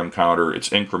program counter, it's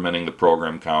incrementing the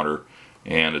program counter,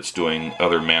 and it's doing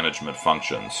other management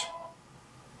functions.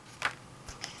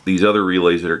 These other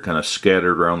relays that are kind of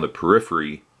scattered around the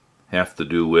periphery have to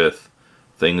do with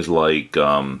things like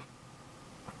a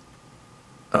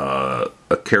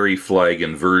carry flag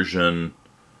inversion,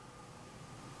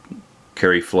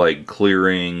 carry flag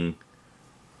clearing,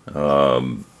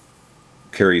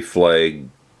 carry flag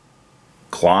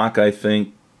clock, I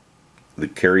think. The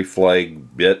carry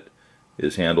flag bit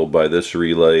is handled by this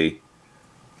relay.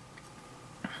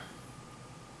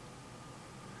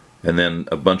 And then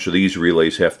a bunch of these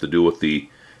relays have to do with the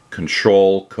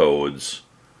control codes.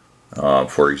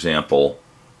 For example,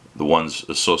 the ones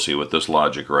associated with this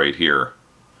logic right here,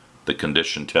 the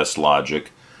condition test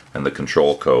logic and the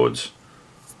control codes.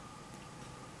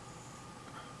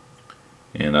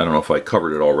 And I don't know if I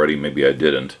covered it already, maybe I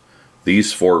didn't.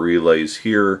 These 4 relays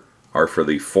here are for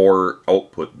the 4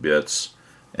 output bits,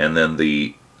 and then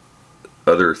the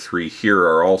other 3 here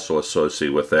are also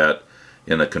associated with that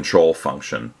in a control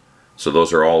function. So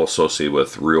those are all associated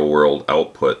with real-world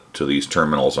output to these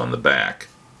terminals on the back.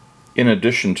 In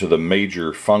addition to the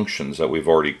major functions that we've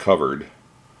already covered,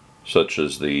 such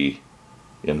as the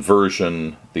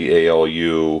inversion, the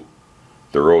ALU,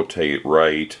 the rotate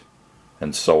right,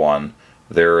 and so on,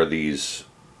 there are these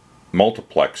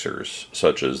multiplexers,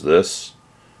 such as this,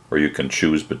 where you can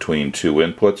choose between 2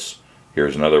 inputs.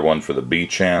 Here's another one for the B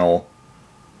channel.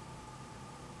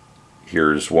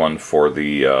 Here's one for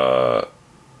the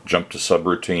jump to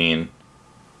subroutine.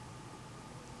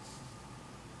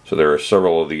 So there are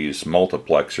several of these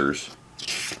multiplexers,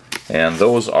 and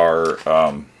those are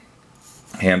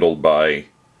handled by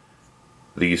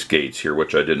these gates here,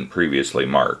 which I didn't previously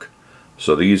mark.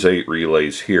 So these 8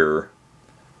 relays here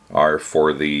are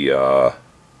for the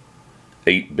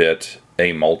 8-bit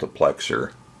A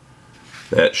multiplexer.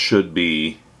 That should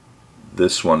be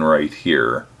this one right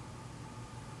here.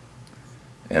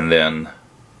 And then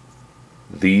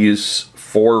these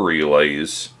 4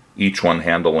 relays, each one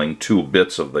handling 2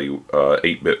 bits of the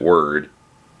 8-bit word,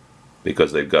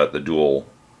 because they've got the dual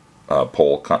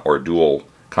pole or dual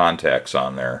contacts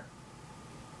on there.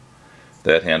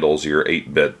 That handles your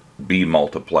 8-bit B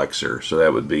multiplexer, so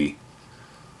that would be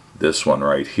this one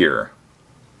right here.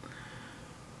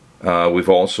 We've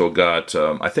also got,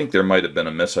 I think there might have been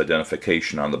a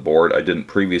misidentification on the board. I didn't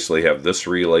previously have this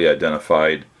relay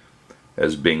identified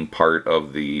as being part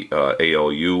of the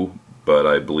ALU, but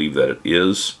I believe that it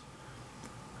is.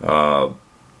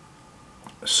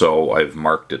 So I've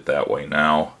marked it that way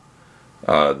now.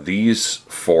 These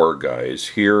four guys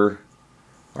here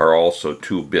are also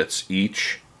 2 bits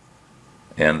each,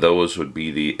 and those would be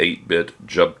the 8-bit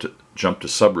jump to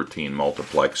subroutine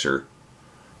multiplexer,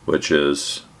 which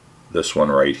is this one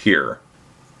right here.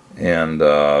 And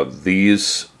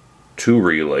these 2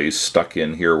 relays stuck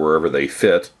in here wherever they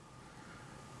fit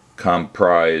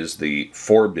comprise the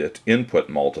 4-bit input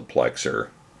multiplexer.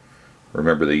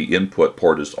 Remember, the input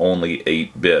port is only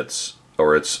 8 bits,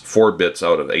 or it's 4 bits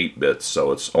out of 8 bits,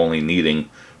 so it's only needing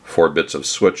 4 bits of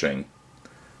switching.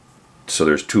 So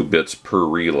there's 2 bits per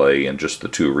relay in just the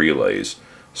 2 relays.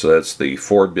 So that's the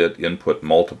 4-bit input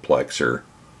multiplexer.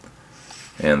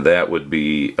 And that would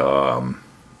be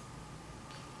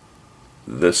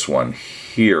this one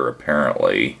here,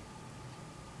 apparently.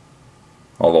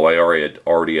 Although I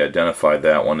already identified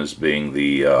that one as being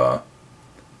the A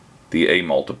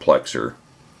multiplexer.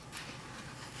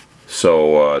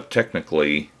 So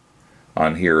technically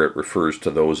on here it refers to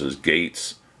those as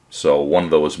gates. So one of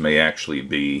those may actually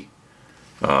be,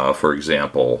 for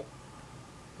example,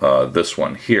 this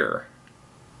one here.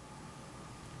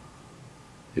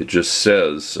 It just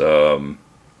says, you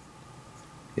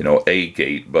know, A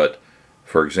gate, but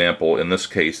for example, in this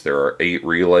case there are 8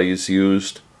 relays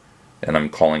used, and I'm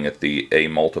calling it the A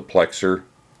multiplexer.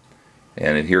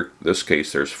 And in here, this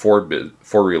case, there's 4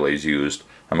 relays used.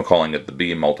 I'm calling it the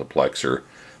B multiplexer.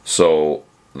 So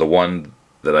the one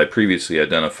that I previously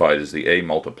identified as the A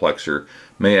multiplexer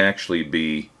may actually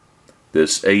be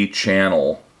this A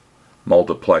channel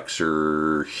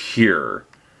multiplexer here.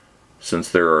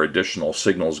 Since there are additional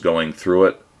signals going through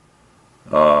it,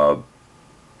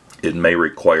 it may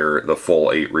require the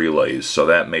full 8 relays. So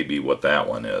that may be what that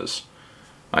one is.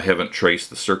 I haven't traced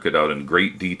the circuit out in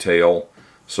great detail,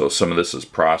 so some of this is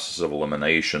process of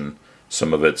elimination,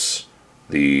 some of it's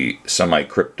the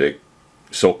semi-cryptic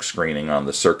silk screening on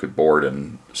the circuit board,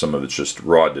 and some of it's just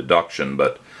raw deduction,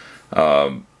 but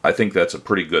I think that's a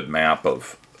pretty good map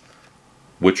of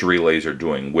which relays are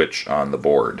doing which on the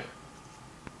board.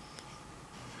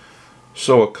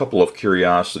 So a couple of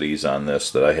curiosities on this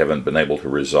that I haven't been able to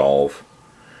resolve.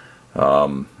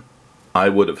 I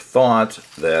would have thought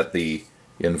that the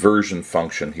inversion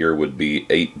function here would be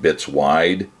 8 bits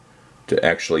wide to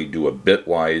actually do a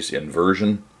bitwise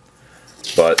inversion,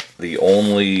 but the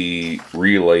only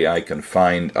relay I can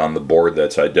find on the board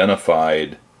that's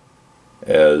identified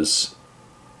as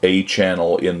A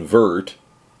channel invert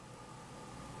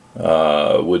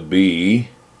would be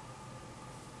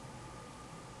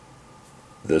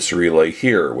this relay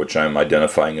here, which I'm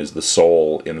identifying as the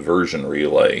sole inversion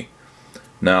relay.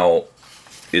 Now,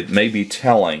 it may be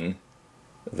telling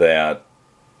that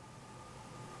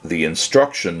the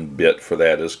instruction bit for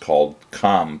that is called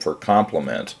COM for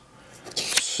complement.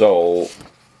 So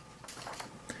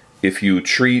if you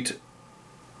treat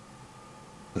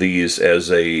these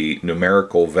as a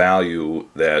numerical value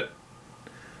that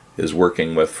is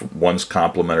working with 1's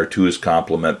complement or 2's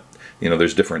complement, you know,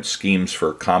 there's different schemes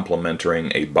for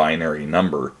complementing a binary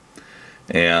number.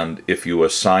 And if you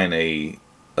assign a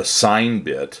sign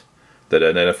bit that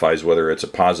identifies whether it's a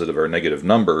positive or negative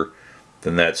number,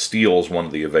 then that steals one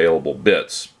of the available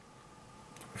bits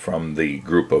from the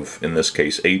group of, in this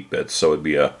case, 8 bits. So it'd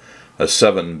be a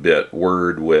 7-bit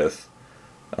word with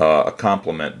a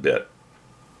complement bit.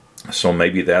 So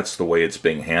maybe that's the way it's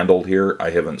being handled here. I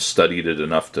haven't studied it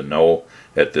enough to know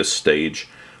at this stage,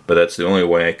 but that's the only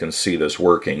way I can see this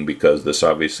working, because this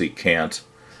obviously can't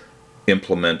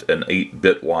implement an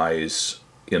 8-bit-wise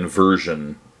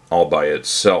inversion all by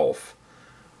itself.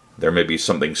 There may be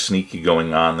something sneaky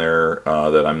going on there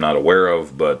that I'm not aware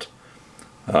of, but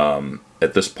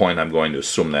at this point I'm going to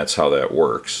assume that's how that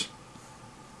works.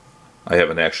 I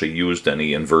haven't actually used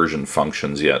any inversion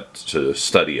functions yet to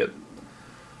study it.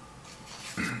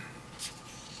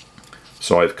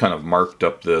 So I've kind of marked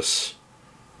up this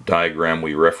diagram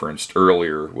we referenced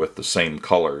earlier with the same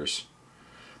colors.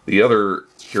 The other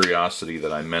curiosity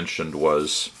that I mentioned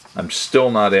was I'm still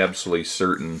not absolutely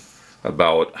certain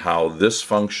about how this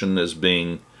function is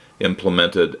being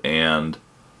implemented and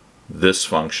this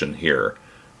function here.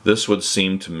 This would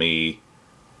seem to me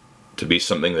to be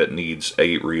something that needs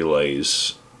 8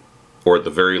 relays, or at the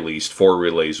very least 4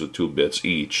 relays with 2 bits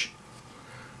each.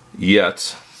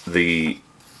 Yet the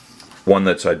one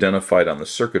that's identified on the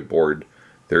circuit board,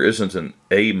 there isn't an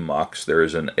A mux, there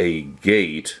is an A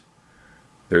gate.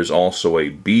 There's also a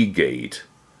B gate,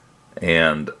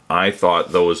 and I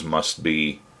thought those must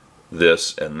be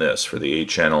this and this for the A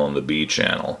channel and the B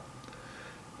channel.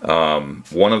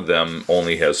 One of them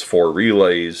only has 4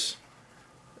 relays,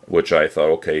 which I thought,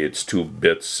 okay, it's 2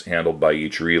 bits handled by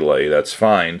each relay, that's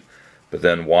fine. But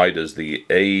then why does the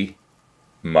A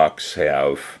mux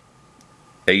have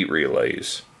 8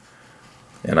 relays?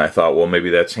 And I thought, well, maybe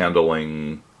that's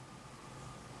handling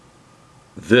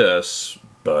this,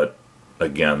 but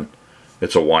again,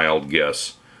 it's a wild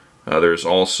guess. There's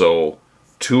also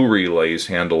 2 relays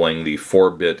handling the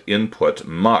 4-bit input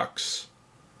mux,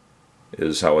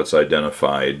 is how it's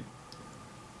identified.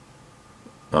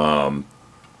 And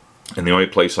the only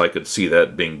place I could see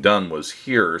that being done was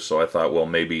here, so I thought, well,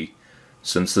 maybe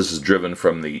since this is driven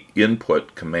from the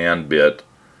input command bit,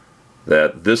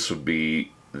 that this would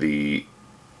be the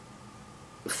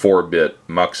 4-bit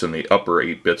mux and the upper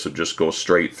 8 bits would just go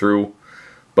straight through.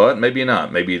 But maybe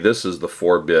not. Maybe this is the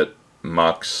 4-bit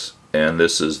mux and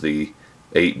this is the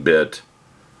 8-bit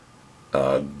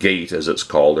gate, as it's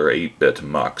called, or 8-bit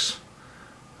mux.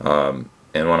 And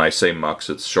when I say mux,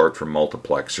 it's short for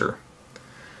multiplexer.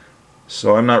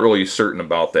 So I'm not really certain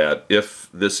about that. If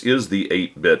this is the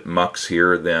 8-bit mux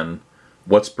here, then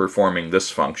what's performing this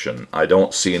function? I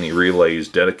don't see any relays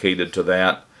dedicated to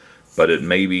that, but it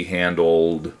may be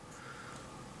handled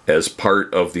as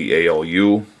part of the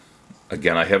ALU.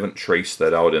 Again, I haven't traced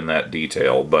that out in that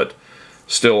detail, but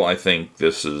still I think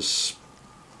this is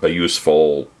a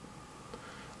useful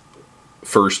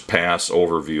first pass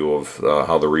overview of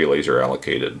how the relays are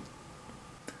allocated.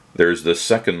 There's this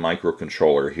second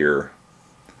microcontroller here,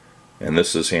 and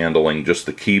this is handling just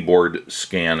the keyboard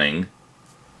scanning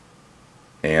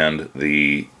and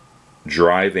the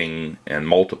driving and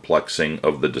multiplexing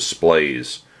of the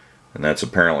displays, and that's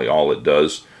apparently all it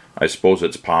does. I suppose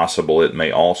it's possible it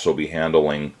may also be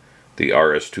handling the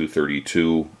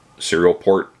RS-232 serial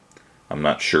port. I'm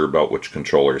not sure about which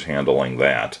controller is handling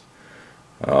that.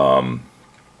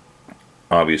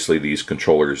 Obviously these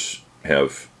controllers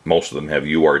have, most of them have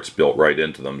UARTs built right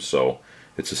into them, so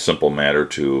it's a simple matter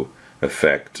to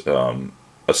affect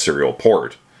a serial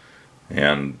port.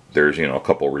 And there's, you know, a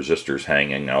couple resistors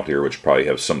hanging out here which probably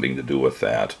have something to do with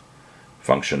that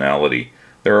functionality.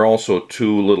 There are also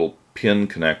 2 little pin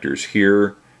connectors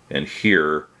here and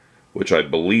here, which I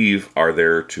believe are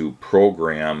there to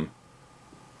program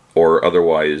or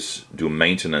otherwise do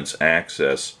maintenance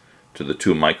access to the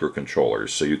 2 microcontrollers.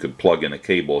 So you could plug in a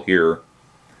cable here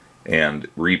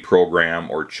and reprogram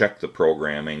or check the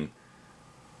programming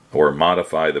or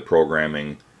modify the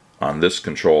programming on this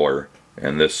controller,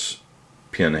 and this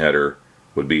pin header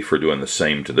would be for doing the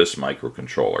same to this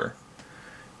microcontroller.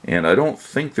 And I don't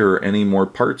think there are any more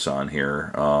parts on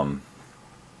here. You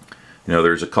know,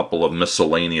 there's a couple of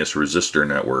miscellaneous resistor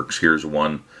networks. Here's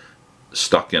one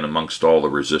stuck in amongst all the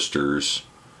resistors,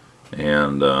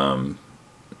 and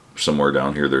somewhere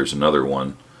down here there's another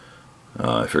one.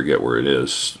 I forget where it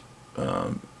is.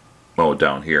 Oh,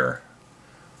 down here.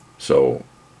 So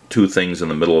 2 things in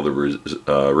the middle of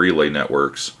the relay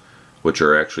networks, which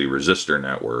are actually resistor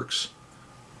networks.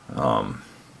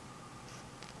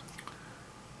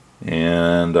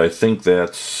 And I think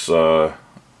that's all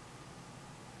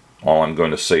I'm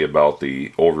going to say about the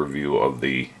overview of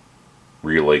the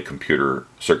relay computer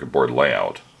circuit board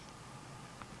layout.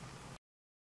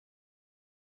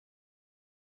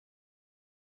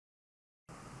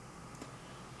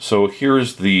 So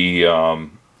here's the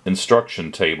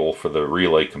instruction table for the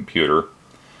relay computer.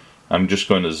 I'm just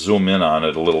going to zoom in on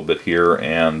it a little bit here,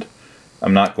 and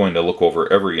I'm not going to look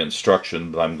over every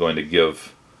instruction, but I'm going to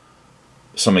give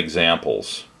some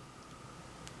examples.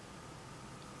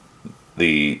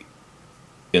 The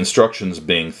instructions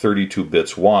being 32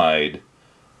 bits wide,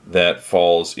 that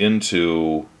falls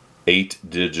into 8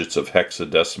 digits of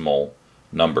hexadecimal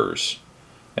numbers.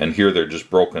 And here they're just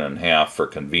broken in half for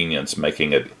convenience,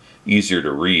 making it easier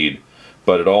to read,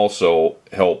 but it also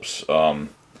helps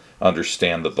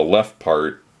understand that the left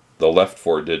part, the left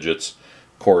 4 digits,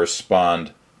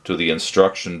 correspond to the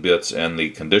instruction bits and the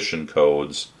condition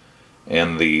codes,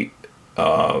 and the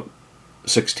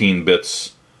 16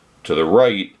 bits to the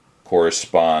right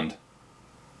correspond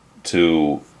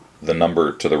to the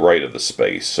number to the right of the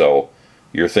space. So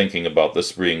you're thinking about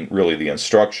this being really the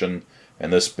instruction,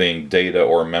 and this being data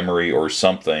or memory or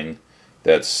something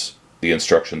that's the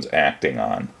instructions acting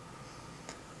on.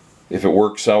 If it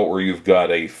works out where you've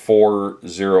got a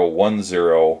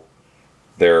 4010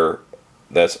 there,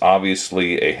 that's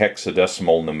obviously a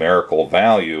hexadecimal numerical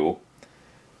value,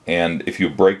 and if you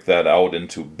break that out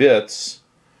into bits,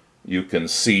 you can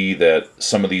see that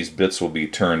some of these bits will be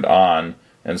turned on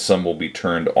and some will be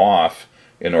turned off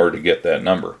in order to get that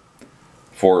number.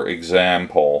 For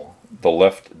example, the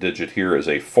left digit here is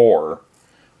a 4,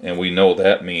 and we know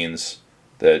that means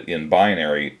that in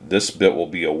binary this bit will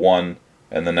be a 1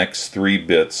 and the next 3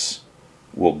 bits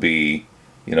will be,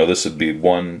 this would be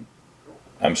 1,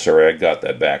 I'm sorry, I got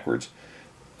that backwards.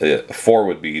 4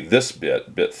 would be this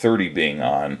bit 30 being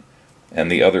on,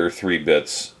 and the other 3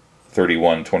 bits,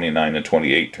 31, 29, and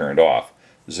 28 turned off.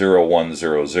 0, 1,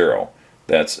 0, 0.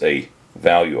 That's a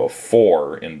value of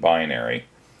 4 in binary.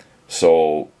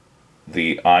 So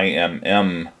the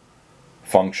IMM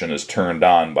function is turned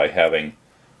on by having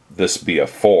this be a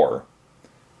 4.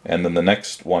 And then the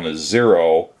next one is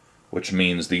 0, which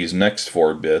means these next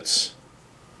 4 bits,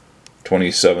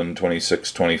 27,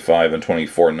 26, 25, and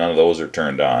 24, none of those are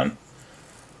turned on.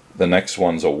 The next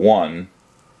one's a 1.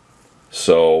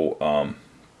 So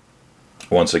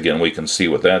once again, we can see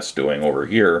what that's doing over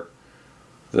here.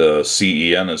 The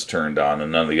CEN is turned on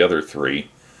and none of the other 3.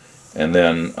 And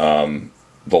then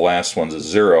the last one's a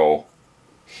 0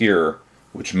 here,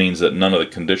 which means that none of the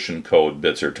condition code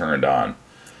bits are turned on.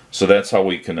 So that's how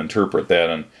we can interpret that,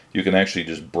 and you can actually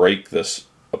just break this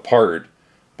apart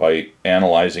by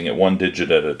analyzing it 1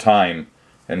 digit at a time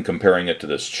and comparing it to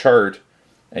this chart,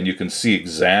 and you can see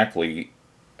exactly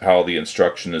how the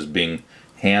instruction is being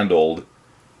handled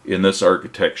in this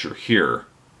architecture here.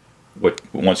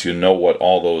 Once you know what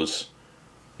all those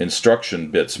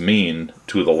instruction bits mean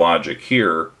to the logic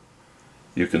here,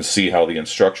 you can see how the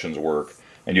instructions work,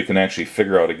 and you can actually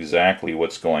figure out exactly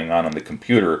what's going on in the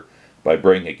computer by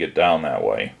breaking it down that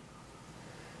way.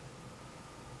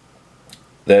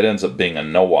 That ends up being a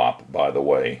no-op, by the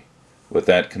way. With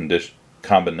that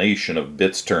combination of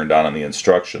bits turned on in the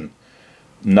instruction,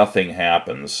 nothing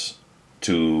happens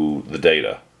to the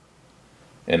data,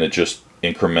 and it just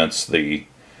increments the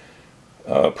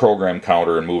program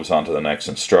counter and moves on to the next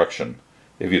instruction.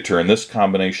 If you turn this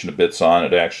combination of bits on,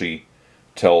 it actually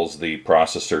tells the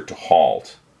processor to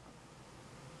halt.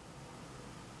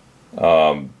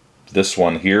 This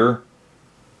one here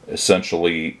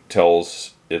essentially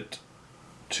tells it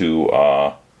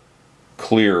to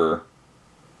clear,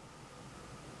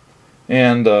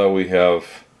 and we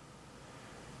have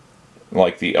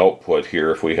like the output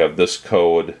here. If we have this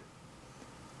code,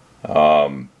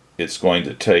 it's going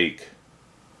to take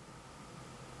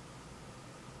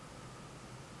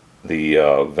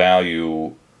the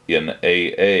value in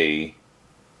AA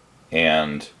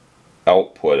and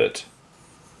output it.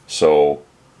 So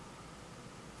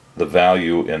the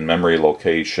value in memory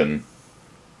location,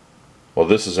 well,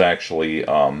 this is actually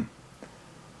outputting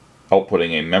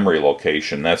a memory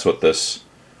location. That's what this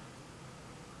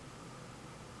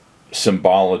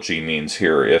symbology means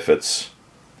here. If it's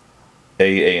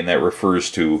AA, and that refers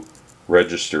to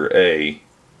register A,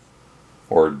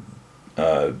 or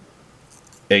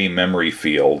A memory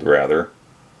field rather,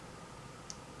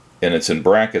 and it's in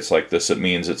brackets like this, it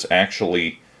means it's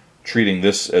actually treating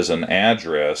this as an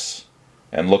address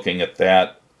and looking at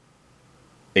that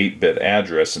 8-bit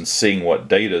address and seeing what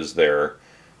data is there,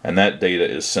 and that data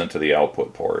is sent to the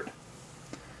output port.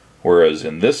 Whereas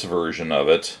in this version of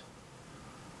it,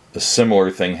 a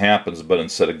similar thing happens, but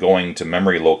instead of going to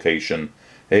memory location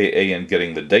AA and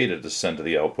getting the data to send to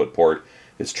the output port,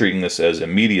 it's treating this as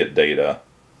immediate data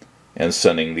and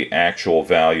sending the actual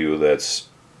value that's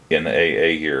in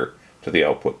AA here to the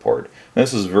output port. And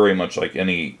this is very much like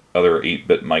any other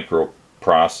 8-bit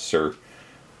microprocessor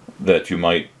that you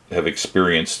might have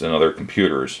experienced in other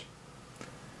computers.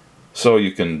 So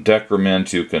you can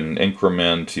decrement, you can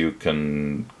increment, you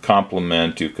can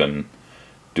complement, you can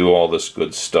do all this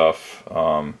good stuff.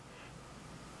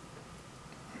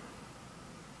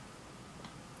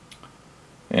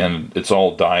 And it's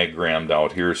all diagrammed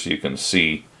out here so you can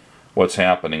see what's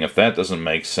happening. If that doesn't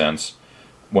make sense,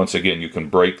 once again, you can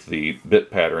break the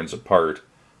bit patterns apart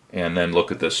and then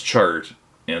look at this chart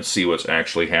and see what's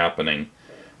actually happening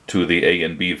to the A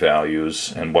and B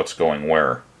values and what's going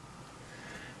where.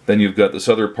 Then you've got this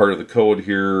other part of the code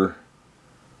here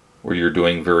where you're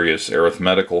doing various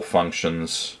arithmetical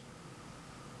functions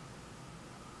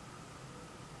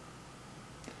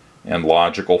and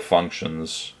logical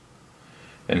functions.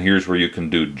 And here's where you can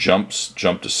do jumps,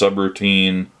 jump to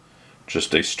subroutine,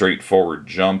 just a straightforward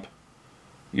jump.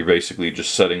 You're basically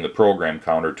just setting the program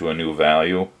counter to a new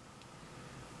value.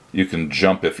 You can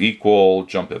jump if equal,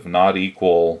 jump if not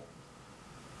equal.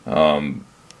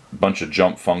 Bunch of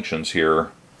jump functions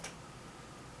here.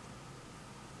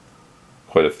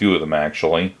 Quite a few of them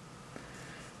actually.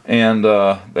 And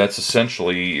that's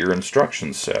essentially your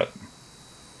instruction set.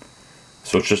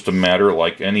 So it's just a matter,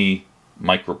 like any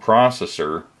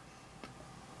microprocessor,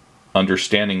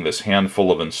 understanding this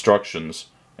handful of instructions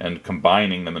and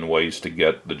combining them in ways to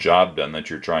get the job done that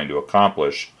you're trying to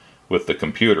accomplish with the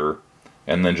computer,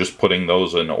 and then just putting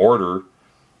those in order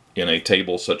in a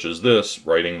table such as this,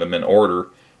 writing them in order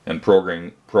and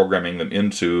programming them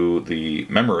into the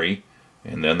memory,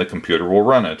 and then the computer will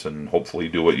run it and hopefully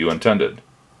do what you intended.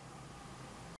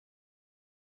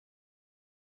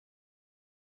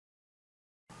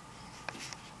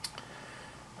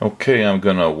 Okay, I'm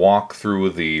going to walk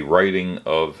through the writing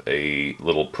of a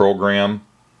little program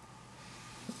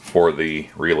for the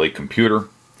relay computer.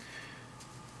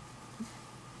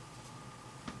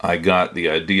 I got the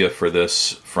idea for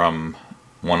this from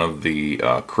one of the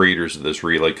creators of this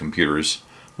relay computer's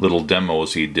little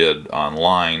demos he did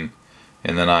online,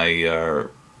 and then I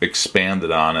expanded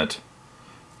on it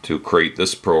to create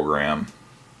this program.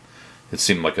 It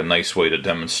seemed like a nice way to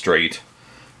demonstrate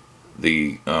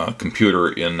the computer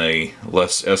in a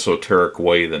less esoteric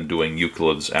way than doing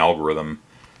Euclid's algorithm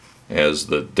as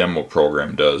the demo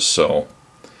program does. So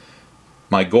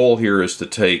my goal here is to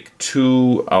take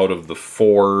 2 out of the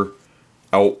 4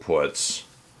 outputs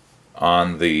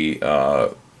on the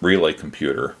relay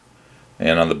computer,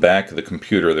 and on the back of the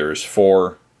computer there's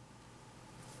 4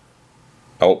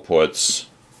 outputs,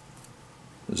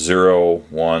 0,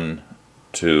 1,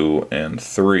 2, and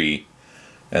 3,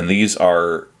 and these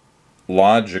are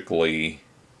logically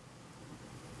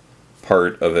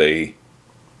part of a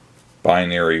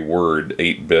binary word,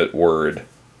 8-bit word.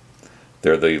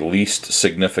 They're the least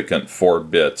significant 4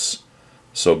 bits.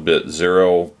 So bit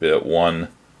 0, bit 1,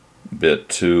 bit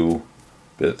 2,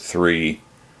 bit 3,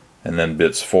 and then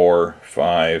bits 4,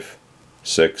 5,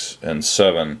 6, and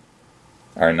 7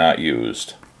 are not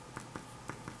used.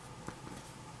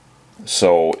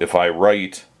 So if I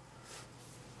write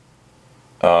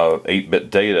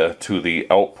 8-bit data to the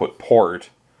output port,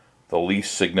 the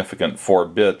least significant 4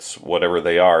 bits, whatever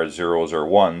they are, zeros or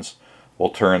ones, will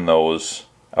turn those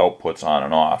outputs on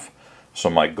and off. So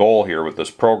my goal here with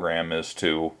this program is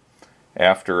to,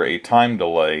 after a time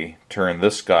delay, turn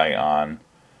this guy on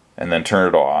and then turn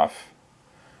it off,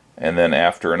 and then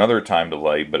after another time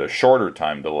delay, but a shorter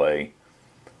time delay,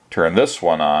 turn this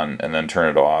one on and then turn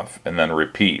it off, and then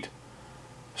repeat.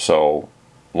 So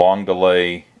long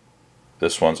delay,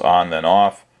 this one's on then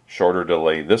off, shorter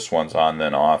delay, this one's on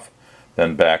then off,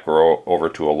 then back over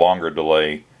to a longer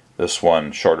delay, this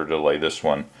one, shorter delay, this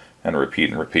one, and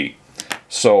repeat.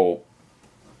 So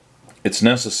it's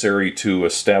necessary to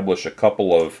establish a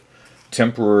couple of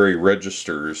temporary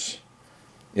registers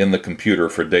in the computer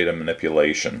for data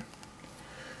manipulation.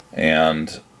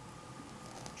 And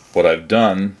what I've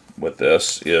done with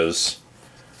this is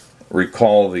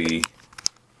recall the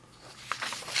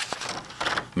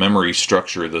memory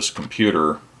structure of this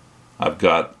computer. I've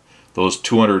got those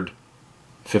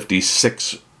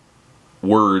 256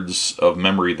 words of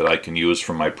memory that I can use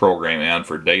for my program and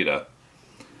for data.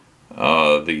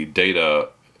 The data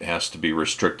has to be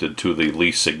restricted to the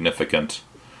least significant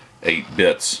 8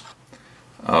 bits.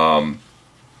 And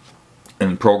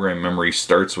program memory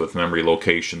starts with memory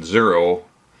location 0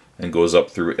 and goes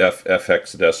up through f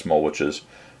hexadecimal, which is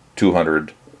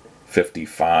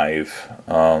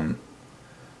 255.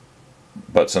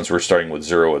 But since we're starting with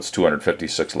 0, it's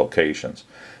 256 locations.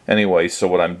 Anyway, so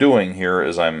what I'm doing here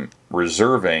is I'm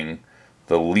reserving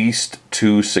the least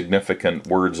 2 significant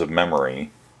words of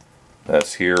memory.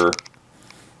 That's here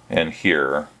and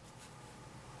here.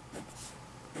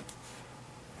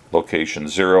 Location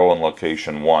 0 and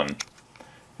location 1.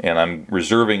 And I'm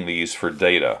reserving these for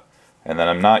data. And then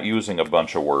I'm not using a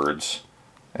bunch of words.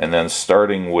 And then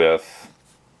starting with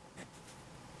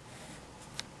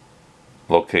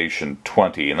location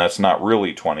 20, and that's not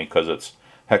really 20 because it's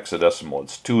hexadecimal,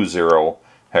 it's 20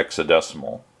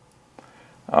 hexadecimal.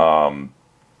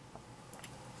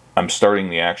 I'm starting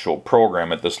the actual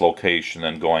program at this location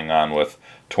and going on with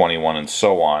 21 and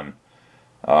so on.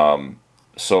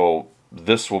 So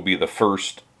this will be the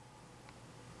first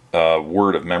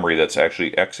word of memory that's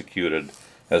actually executed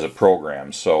as a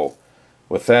program. So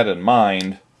with that in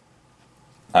mind,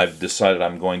 I've decided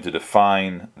I'm going to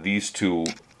define these 2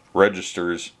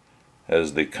 registers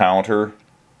as the counter,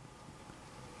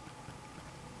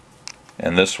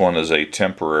 and this one is a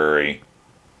temporary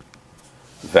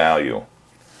value.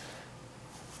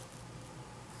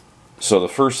 So the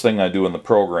first thing I do in the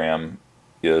program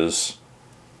is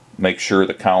make sure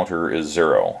the counter is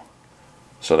 0.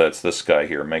 So that's this guy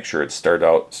here. Make sure it starts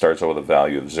out with a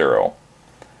value of 0.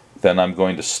 Then I'm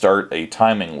going to start a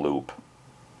timing loop.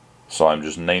 So I'm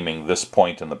just naming this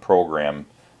point in the program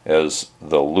as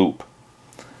the loop.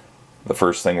 The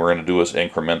first thing we're going to do is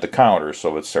increment the counter.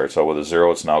 So if it starts out with a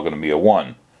 0, it's now going to be a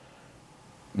 1.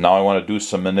 Now I want to do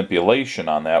some manipulation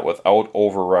on that without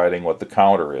overriding what the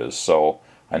counter is. So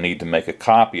I need to make a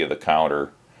copy of the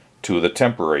counter to the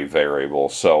temporary variable.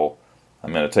 So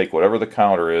I'm going to take whatever the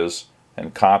counter is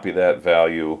and copy that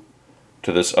value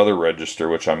to this other register,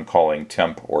 which I'm calling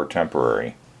temp or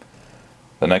temporary.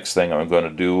 The next thing I'm going to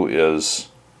do is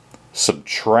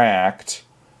subtract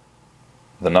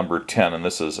the number 10, and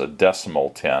this is a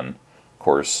decimal 10. Of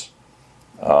course,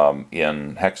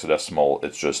 in hexadecimal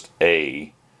it's just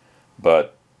A,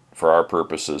 but for our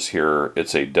purposes here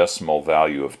it's a decimal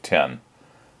value of 10.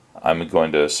 I'm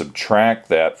going to subtract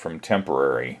that from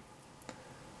temporary.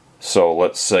 So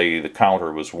let's say the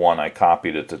counter was 1, I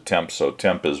copied it to temp, so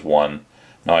temp is 1.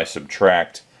 Now I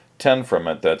subtract 10 from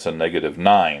it, that's a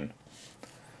 -9.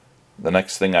 The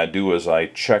next thing I do is I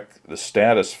check the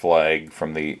status flag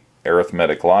from the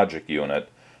arithmetic logic unit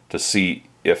to see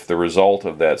if the result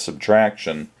of that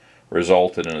subtraction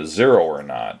resulted in a 0 or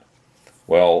not.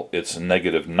 Well, it's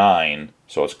 -9,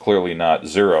 so it's clearly not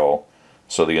 0.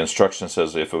 So the instruction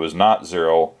says if it was not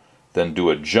 0, then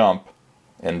do a jump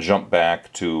and jump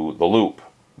back to the loop,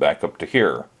 back up to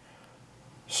here.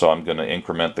 So I'm going to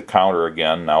increment the counter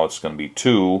again. Now it's going to be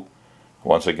 2.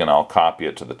 Once again, I'll copy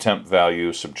it to the temp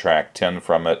value, subtract 10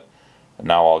 from it, and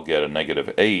now I'll get a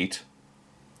 -8,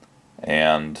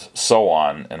 and so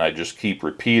on. And I just keep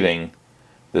repeating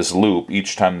this loop.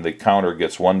 Each time the counter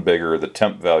gets 1 bigger, the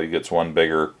temp value gets 1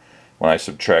 bigger. When I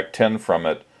subtract 10 from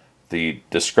it, the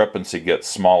discrepancy gets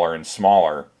smaller and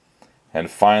smaller. And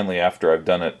finally, after I've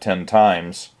done it 10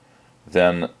 times,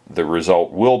 then the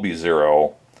result will be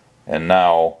 0, and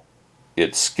now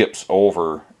it skips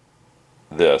over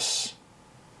this,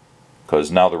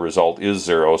 because now the result is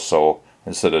 0, so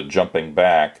instead of jumping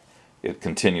back, it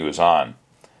continues on.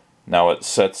 Now it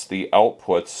sets the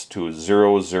outputs to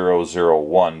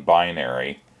 0001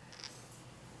 binary,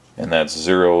 and that's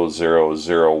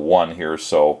 0001 here,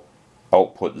 so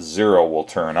output 0 will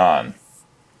turn on.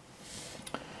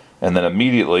 And then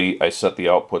immediately I set the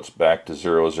outputs back to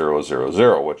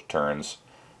 0000, which turns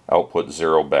output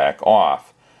 0 back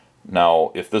off.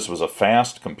 Now, if this was a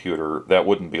fast computer, that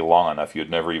wouldn't be long enough. You'd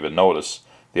never even notice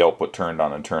the output turned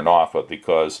on and turned off. But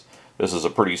because this is a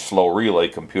pretty slow relay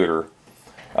computer,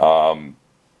 turning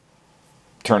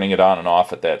it on and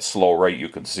off at that slow rate, you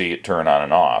can see it turn on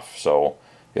and off. So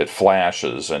it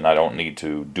flashes, and I don't need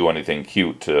to do anything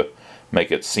cute to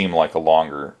make it seem like a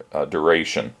longer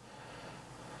duration.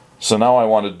 So now I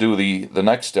want to do the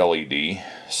next LED,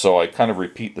 so I kind of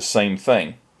repeat the same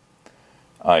thing.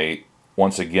 I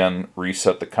once again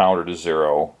reset the counter to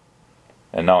 0,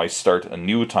 and now I start a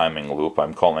new timing loop.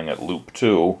 I'm calling it loop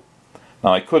 2.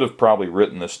 Now I could have probably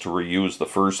written this to reuse the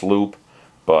first loop,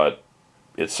 but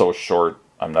it's so short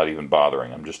I'm not even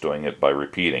bothering. I'm just doing it by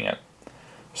repeating it.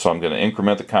 So I'm going to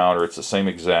increment the counter. It's the same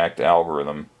exact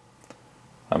algorithm.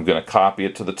 I'm going to copy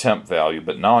it to the temp value,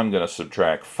 but now I'm going to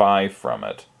subtract 5 from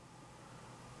it.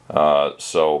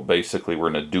 So basically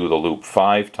we're going to do the loop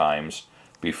 5 times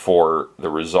before the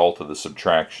result of the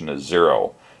subtraction is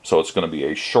 0. So it's going to be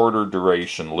a shorter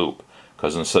duration loop,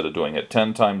 because instead of doing it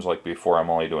 10 times like before, I'm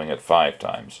only doing it 5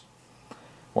 times.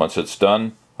 Once it's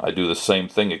done, I do the same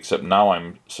thing, except now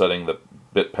I'm setting the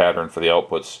bit pattern for the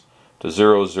outputs to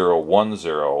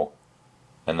 0010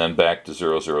 and then back to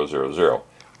 0000.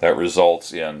 That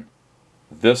results in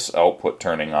this output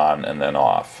turning on and then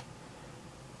off.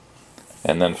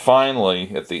 And then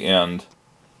finally, at the end,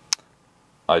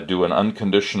 I do an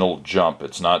unconditional jump.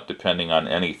 It's not depending on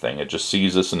anything. It just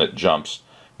sees this and it jumps.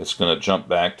 It's going to jump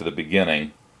back to the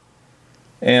beginning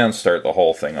and start the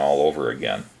whole thing all over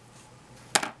again.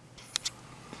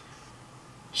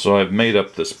 So I've made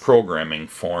up this programming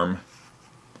form,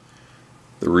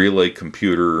 the relay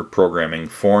computer programming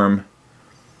form,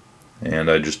 and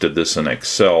I just did this in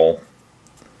Excel.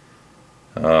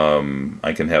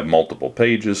 I can have multiple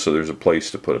pages, so there's a place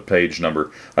to put a page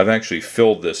number. I've actually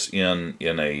filled this in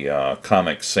a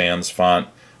Comic Sans font,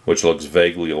 which looks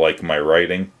vaguely like my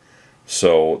writing.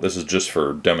 So this is just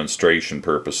for demonstration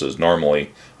purposes.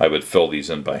 Normally I would fill these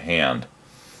in by hand.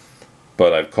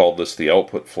 But I've called this the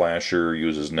output flasher,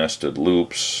 uses nested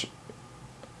loops.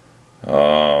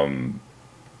 I've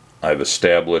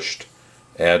established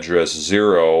address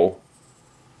 0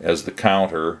 as the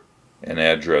counter and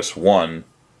address 1,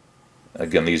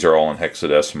 again these are all in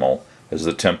hexadecimal, as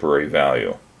the temporary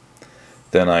value.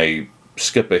 Then I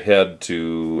skip ahead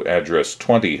to address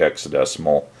 20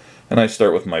 hexadecimal and I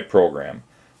start with my program.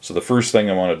 So the first thing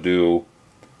I want to do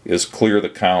is clear the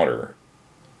counter.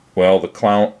 Well, the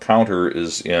counter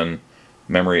is in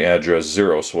memory address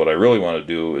 0, so what I really want to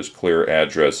do is clear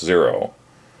address 0.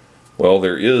 Well,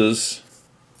 there is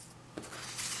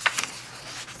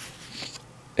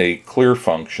a clear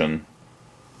function.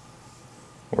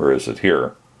 Where is it?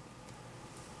 Here.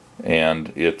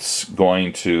 And it's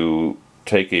going to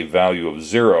take a value of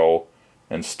 0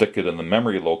 and stick it in the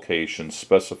memory location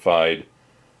specified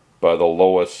by the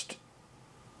lowest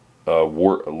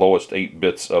 8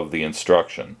 bits of the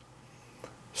instruction.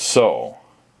 So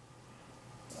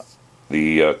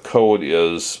the code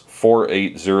is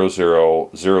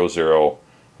 480000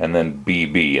 and then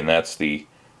BB, and that's the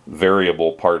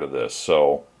variable part of this.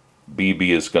 So BB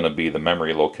is going to be the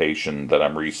memory location that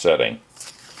I'm resetting.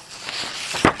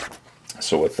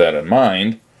 So with that in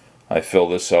mind, I fill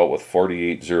this out with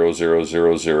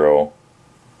 480000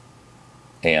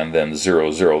 and then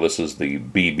 00. This is the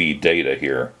BB data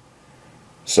here.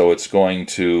 So it's going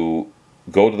to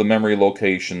go to the memory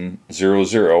location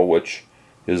 00, which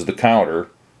is the counter,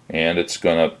 and it's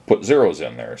going to put zeros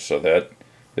in there. So that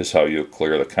is how you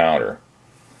clear the counter.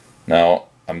 Now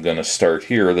I'm going to start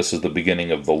here. This is the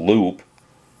beginning of the loop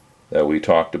that we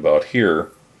talked about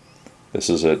here. This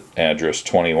is at address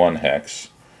 21 hex.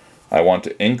 I want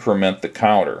to increment the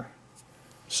counter.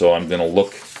 So I'm going to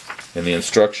look in the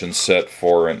instruction set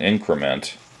for an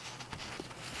increment.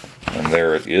 And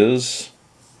there it is.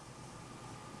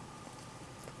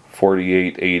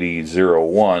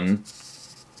 488001,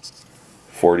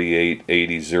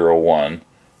 488001,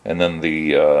 and then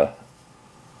the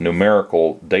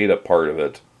numerical data part of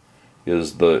it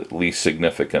is the least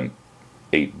significant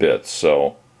 8 bits.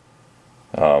 So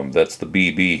that's the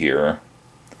BB here.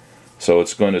 So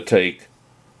it's going to take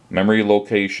memory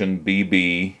location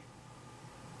BB,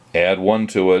 add 1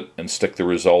 to it, and stick the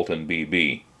result in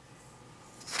BB.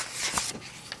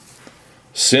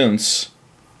 Since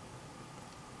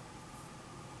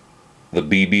the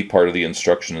BB part of the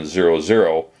instruction is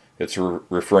 00, it's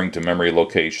referring to memory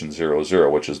location 00,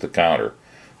 which is the counter.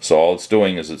 So all it's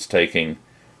doing is it's taking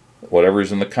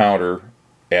whatever's in the counter,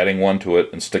 adding 1 to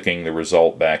it, and sticking the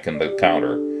result back in the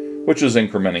counter, which is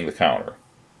incrementing the counter.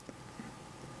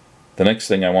 The next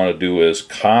thing I want to do is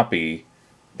copy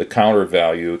the counter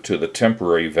value to the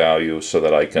temporary value so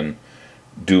that I can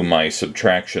do my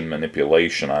subtraction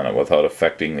manipulation on it without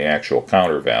affecting the actual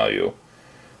counter value.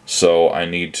 So I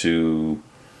need to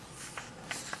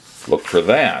look for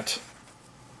that.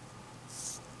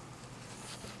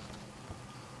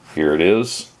 Here it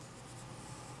is.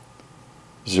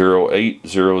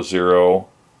 0800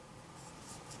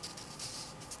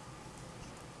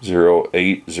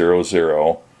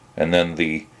 0800, and then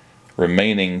the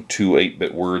remaining 2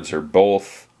 8-bit words are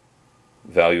both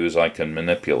values I can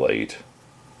manipulate,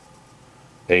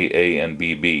 AA and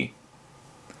BB.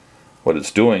 What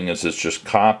it's doing is it's just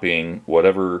copying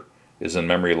whatever is in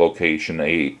memory location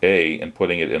AA and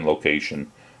putting it in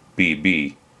location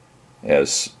BB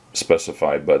as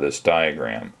specified by this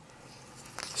diagram.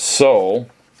 So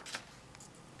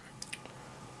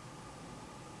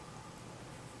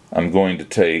I'm going to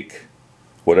take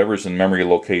whatever's in memory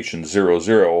location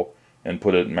 00 and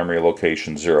put it in memory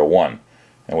location 01.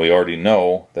 And we already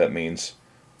know that means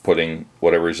putting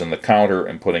whatever's in the counter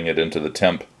and putting it into the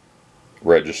temp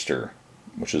register,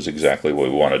 which is exactly what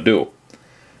we want to do.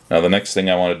 Now the next thing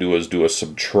I want to do is do a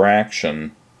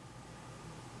subtraction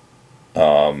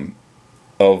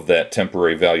of that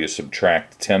temporary value,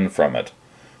 subtract 10 from it.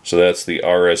 So that's the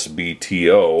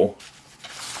RSBTO,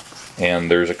 and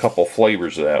there's a couple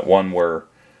flavors of that. One where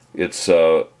it's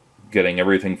getting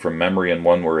everything from memory, and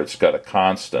one where it's got a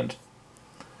constant.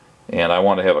 And I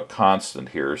want to have a constant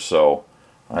here, so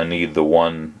I need the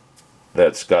one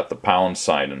that's got the pound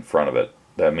sign in front of it.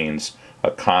 That means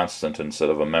a constant instead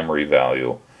of a memory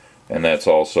value. And that's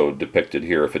also depicted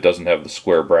here. If it doesn't have the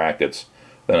square brackets,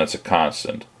 then it's a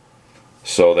constant.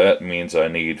 So that means I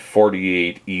need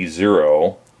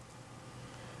 48E0,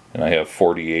 and I have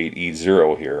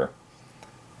 48E0 here.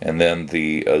 And then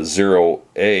the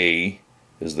 0A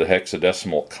is the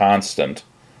hexadecimal constant,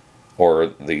 or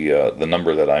the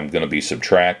number that I'm going to be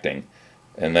subtracting.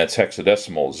 And that's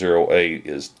hexadecimal. 0A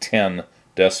is 10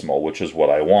 decimal, which is what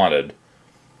I wanted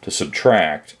to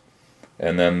subtract.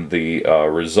 And then the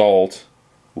result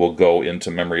will go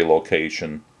into memory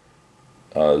location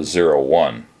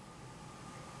 01.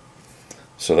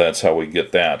 So that's how we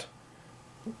get that.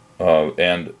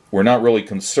 And we're not really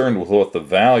concerned with what the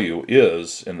value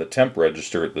is in the temp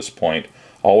register at this point.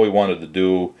 All we wanted to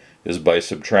do is by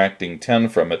subtracting 10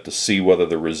 from it to see whether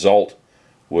the result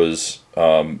was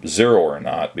 0 or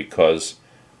not, because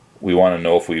we want to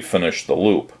know if we finished the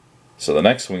loop. So the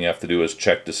next thing we have to do is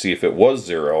check to see if it was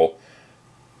 0,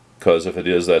 because if it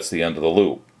is, that's the end of the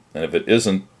loop. And if it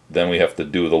isn't, then we have to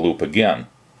do the loop again.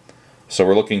 So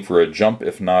we're looking for a jump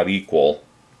if not equal.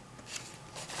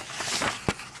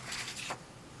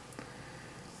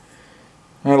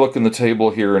 I look in the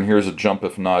table here, and here's a jump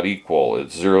if not equal.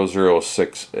 It's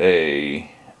 006A,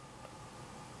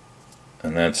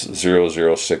 and that's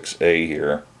 006A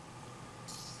here.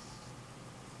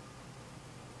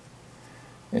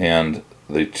 And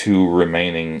the two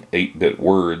remaining 8-bit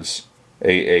words,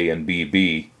 AA and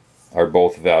BB, are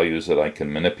both values that I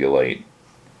can manipulate.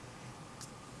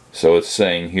 So it's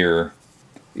saying here,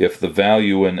 if the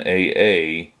value in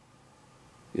AA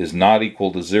is not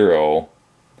equal to 0,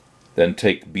 then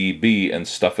take BB and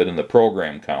stuff it in the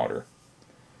program counter.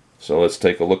 So let's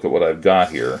take a look at what I've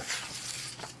got here.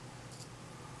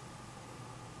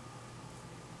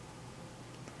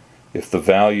 If the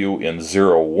value in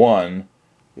 01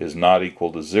 is not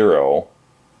equal to 0,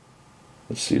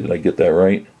 let's see, did I get that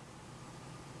right?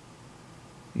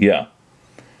 Yeah.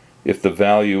 If the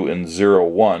value in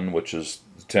 01, which is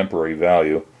the temporary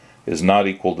value, is not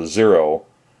equal to 0,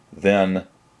 then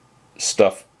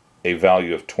stuff a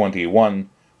value of 21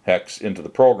 hex into the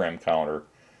program counter,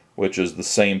 which is the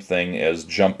same thing as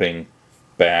jumping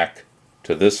back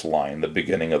to this line, the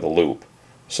beginning of the loop.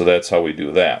 So that's how we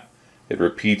do that. It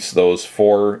repeats those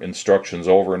 4 instructions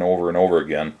over and over and over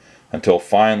again until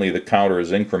finally the counter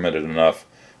is incremented enough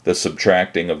that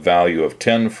subtracting a value of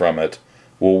 10 from it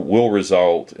will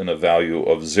result in a value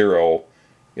of 0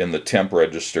 in the temp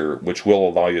register, which will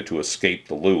allow you to escape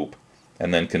the loop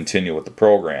and then continue with the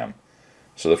program.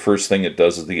 So the first thing it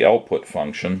does is the output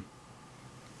function.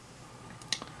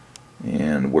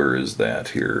 And where is that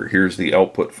here? Here's the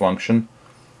output function.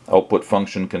 Output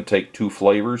function can take 2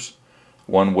 flavors.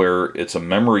 One where it's a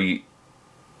memory,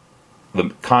 the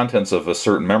contents of a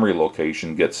certain memory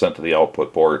location get sent to the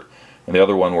output port, and the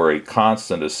other one where a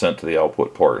constant is sent to the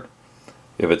output port.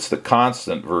 If it's the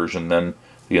constant version, then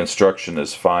the instruction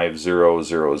is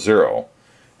 5000,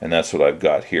 and that's what I've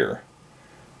got here.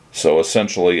 So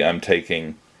essentially I'm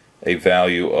taking a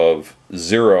value of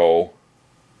 0,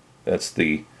 that's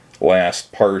the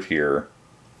last part here,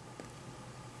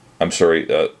 I'm sorry,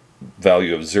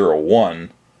 value of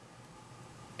 01,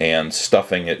 and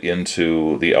stuffing it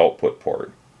into the output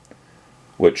port,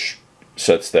 which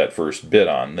sets that first bit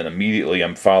on. Then immediately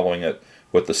I'm following it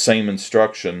with the same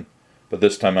instruction, but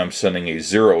this time I'm sending a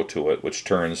 0 to it, which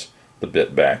turns the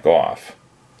bit back off.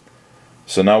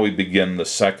 So now we begin the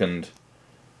second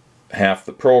half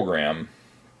the program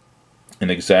in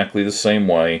exactly the same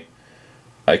way.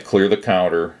 I clear the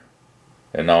counter,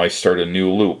 and now I start a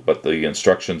new loop, but the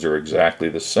instructions are exactly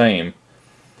the same.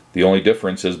 The only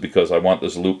difference is because I want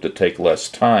this loop to take less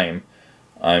time,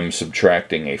 I'm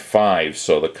subtracting a 5,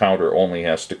 so the counter only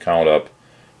has to count up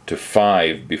to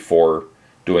 5 before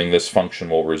doing this function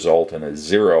will result in a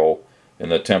 0 in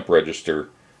the temp register,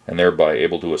 and thereby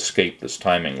able to escape this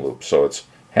timing loop. So it's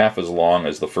half as long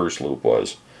as the first loop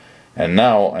was. And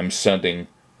now I'm sending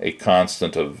a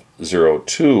constant of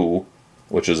 02,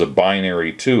 which is a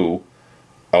binary 2,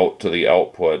 out to the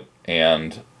output,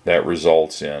 and that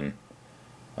results in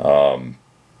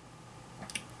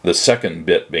the second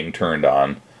bit being turned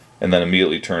on and then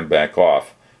immediately turned back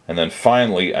off. And then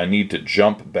finally I need to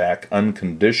jump back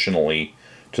unconditionally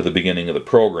to the beginning of the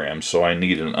program, so I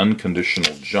need an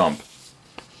unconditional jump.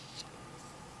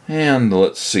 And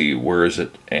let's see, where is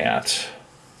it at?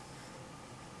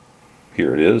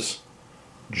 Here it is.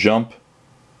 Jump.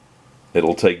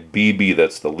 It'll take BB,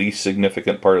 that's the least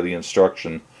significant part of the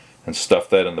instruction, and stuff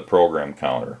that in the program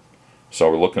counter. So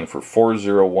we're looking for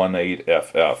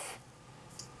 4018FF.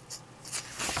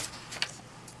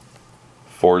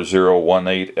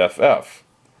 4018FF.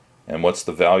 And what's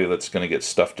the value that's going to get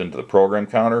stuffed into the program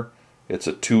counter? It's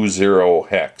a 20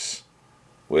 hex,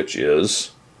 which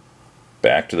is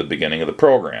back to the beginning of the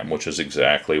program, which is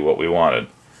exactly what we wanted.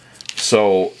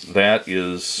 So that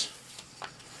is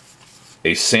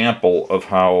a sample of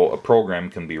how a program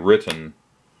can be written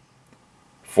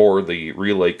for the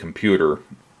relay computer.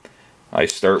 I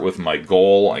start with my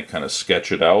goal, I kind of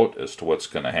sketch it out as to what's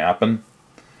going to happen.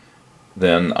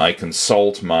 Then I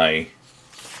consult my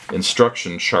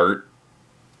instruction chart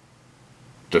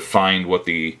to find what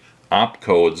the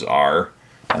opcodes are,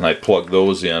 and I plug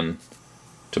those in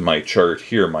to my chart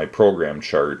here, my program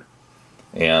chart.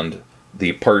 And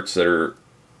the parts that are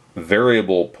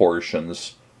variable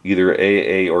portions, either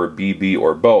AA or BB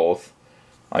or both,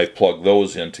 I plug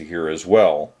those into here as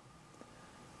well.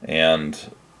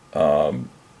 And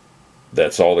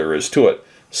that's all there is to it.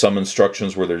 Some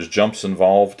instructions where there's jumps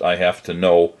involved, I have to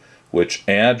know which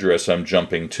address I'm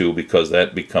jumping to, because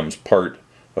that becomes part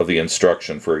of the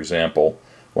instruction. For example,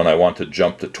 when I want to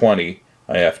jump to 20,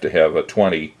 I have to have a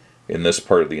 20 in this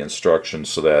part of the instruction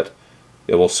so that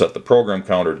it will set the program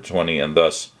counter to 20 and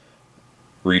thus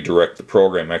redirect the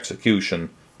program execution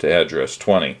to address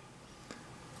 20.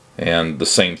 And the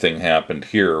same thing happened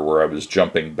here, where I was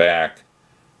jumping back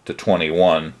to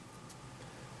 21,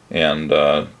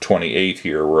 and 28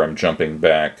 here, where I'm jumping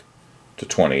back to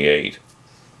 28.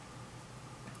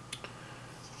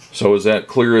 So is that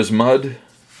clear as mud?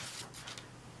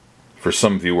 For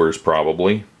some viewers,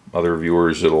 probably. Other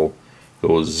viewers, it'll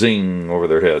go zing over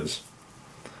their heads.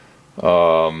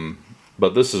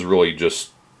 But this is really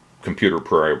just computer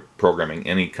programming.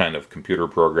 Any kind of computer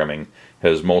programming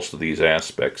has most of these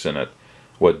aspects in it.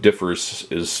 What differs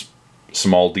is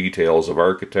small details of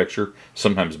architecture,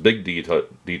 sometimes big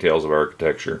details of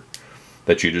architecture,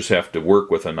 that you just have to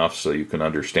work with enough so you can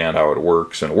understand how it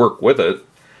works and work with it.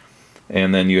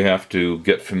 And then you have to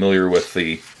get familiar with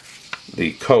the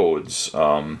codes.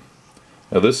 Now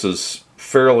this is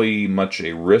fairly much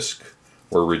a RISC,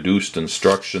 or reduced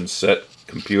instruction set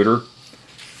computer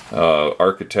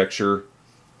architecture,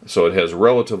 so it has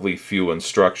relatively few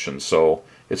instructions, so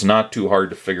it's not too hard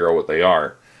to figure out what they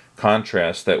are.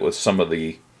 Contrast that with some of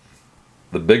the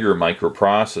bigger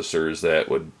microprocessors that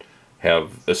would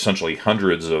have essentially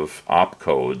hundreds of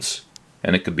opcodes,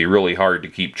 and it could be really hard to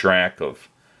keep track of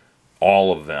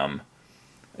all of them.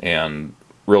 And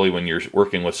really, when you're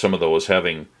working with some of those,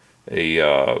 having a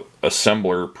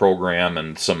assembler program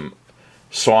and some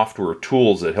software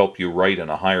tools that help you write in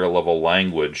a higher level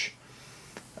language,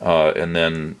 and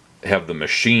then have the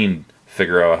machine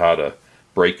figure out how to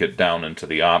break it down into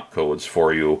the opcodes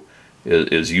for you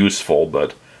is useful.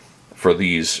 But for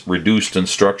these reduced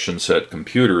instruction set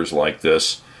computers like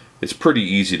this, it's pretty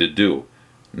easy to do.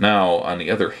 Now, on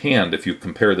the other hand, if you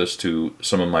compare this to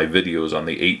some of my videos on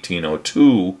the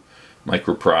 1802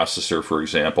 microprocessor, for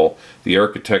example, the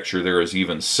architecture there is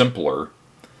even simpler,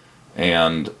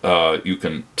 and you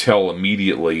can tell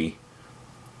immediately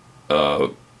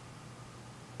how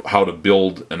to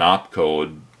build an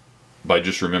opcode by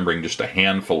just remembering just a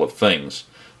handful of things.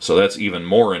 So that's even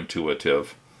more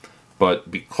intuitive. But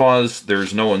because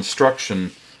there's no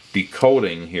instruction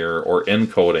decoding here, or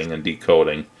encoding and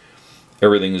decoding,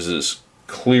 everything is as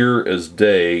clear as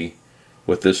day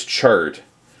with this chart.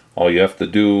 All you have to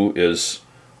do is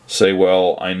say,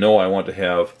 well, I know I want to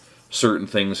have certain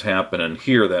things happen in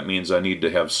here. That means I need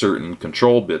to have certain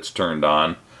control bits turned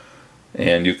on.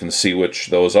 And you can see which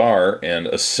those are, and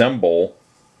assemble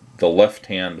the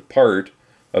left-hand part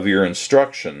of your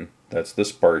instruction, that's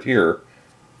this part here,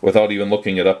 without even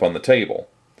looking it up on the table.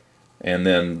 And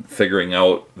then figuring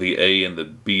out the A and the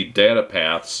B data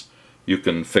paths, you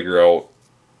can figure out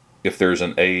if there's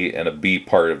an A and a B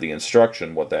part of the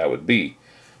instruction, what that would be.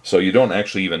 So you don't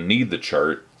actually even need the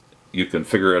chart. You can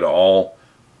figure it all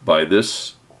by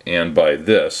this and by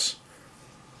this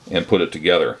and put it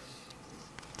together.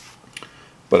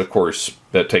 But of course,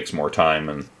 that takes more time,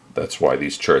 and that's why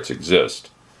these charts exist.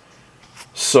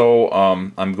 So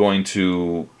I'm going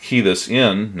to key this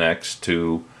in next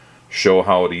to show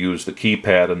how to use the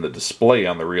keypad and the display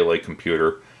on the Relay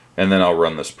computer, and then I'll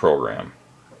run this program.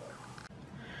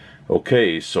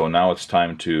 Okay, so now it's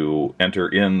time to enter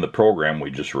in the program we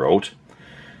just wrote.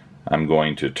 I'm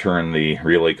going to turn the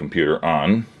Relay computer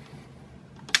on.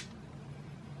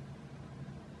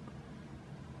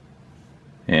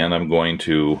 And I'm going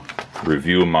to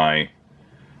review my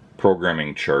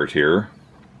programming chart here.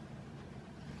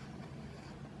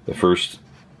 The first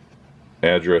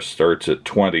address starts at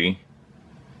 20.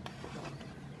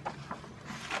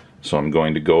 So I'm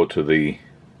going to go to the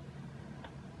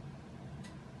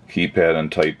keypad and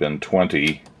type in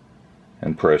 20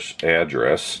 and press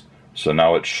address. So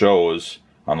now it shows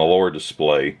on the lower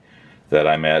display that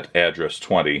I'm at address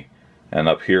 20, and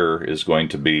up here is going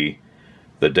to be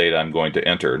the data I'm going to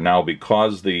enter. Now,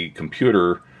 because the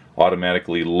computer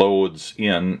automatically loads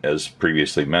in, as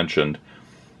previously mentioned,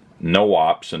 no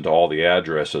ops into all the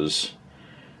addresses,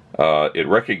 it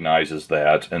recognizes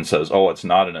that and says, oh, it's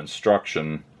not an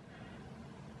instruction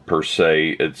per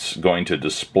se, it's going to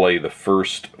display the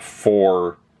first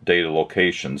 4 data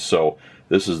locations. So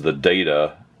this is the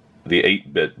data, the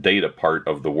 8-bit data part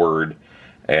of the word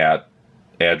at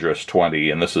address 20,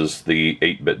 and this is the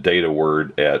 8-bit data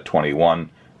word at 21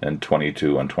 and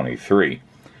 22 and 23.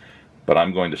 But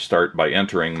I'm going to start by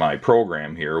entering my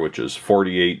program here, which is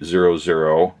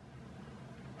 4800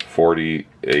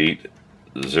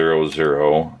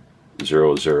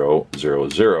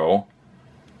 4800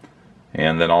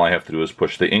 and then all I have to do is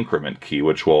push the increment key,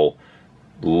 which will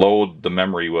load the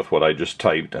memory with what I just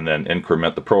typed and then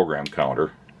increment the program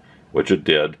counter, which it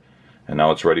did. And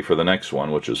now it's ready for the next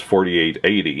one, which is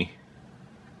 4880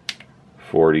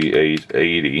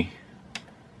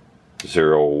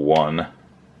 0100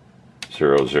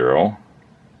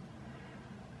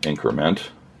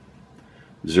 increment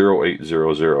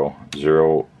 0800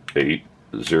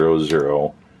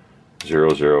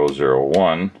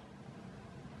 48000001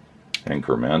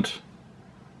 increment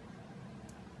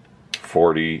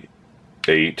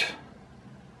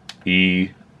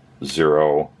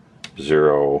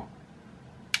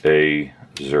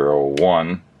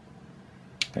 48E00A01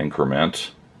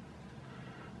 increment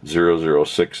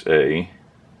 006A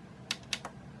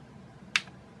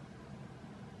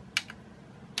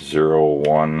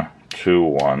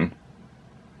 0121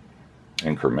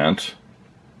 increment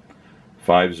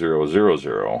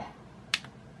 5000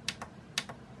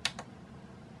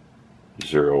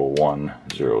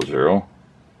 0100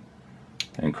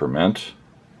 increment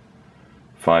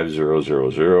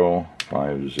 5000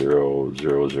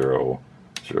 5000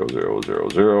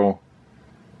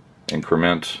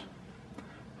 increment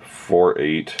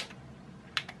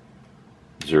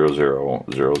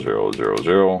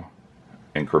 480000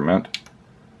 increment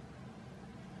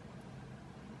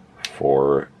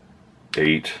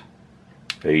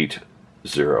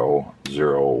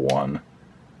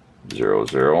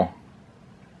 48800100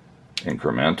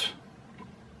 increment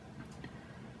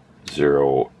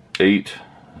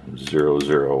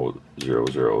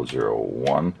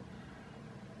 08000001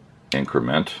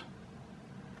 increment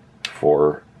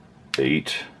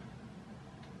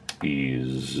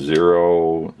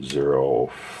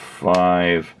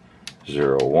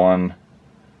 48E00501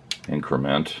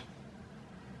 increment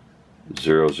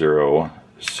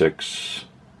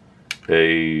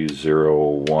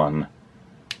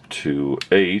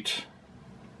 006A0128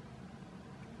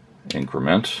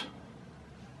 increment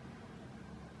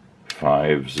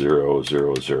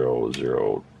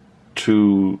 50000200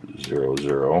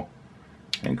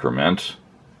 increment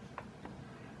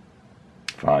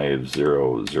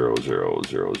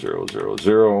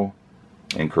 50000000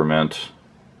 increment,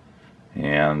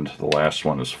 and the last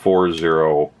one is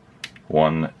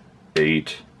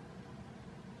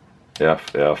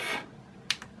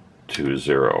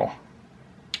 4018FF20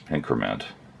 increment.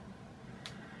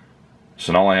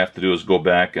 So now all I have to do is go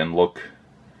back and look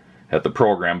at the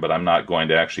program, but I'm not going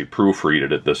to actually proofread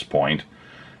it at this point.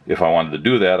 If I wanted to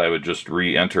do that, I would just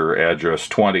re-enter address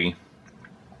 20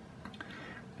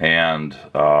 and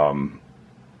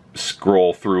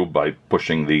scroll through by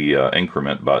pushing the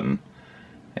increment button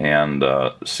and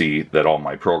see that all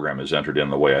my program is entered in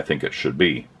the way I think it should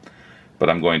be. But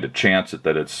I'm going to chance it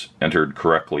that it's entered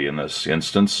correctly in this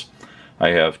instance. I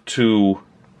have two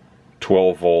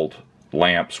 12-volt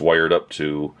lamps wired up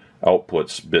to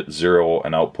outputs bit 0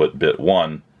 and output bit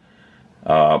 1.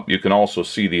 You can also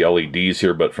see the LEDs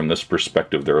here, but from this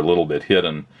perspective they're a little bit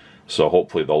hidden, so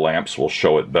hopefully the lamps will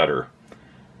show it better.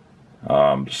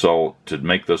 So to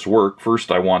make this work,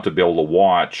 first I want to be able to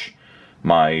watch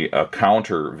my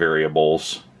counter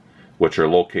variables, which are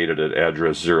located at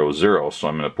address 00. So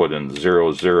I'm going to put in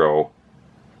 00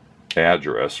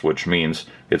 address, which means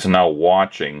it's now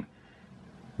watching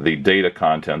the data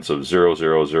contents of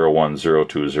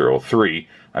 00010203.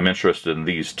 I'm interested in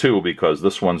these two because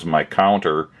this one's my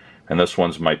counter and this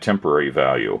one's my temporary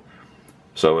value.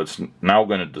 So it's now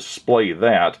going to display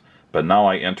that, but now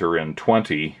I enter in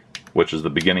 20, which is the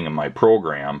beginning of my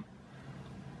program.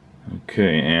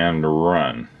 Okay, and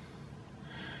run.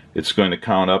 It's going to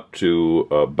count up to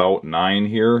about 9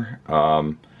 here.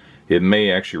 It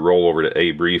may actually roll over to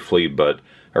A briefly, but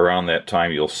around that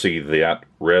time you'll see that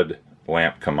red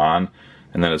lamp come on,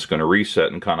 and then it's going to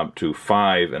reset and count up to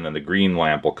 5, and then the green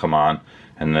lamp will come on,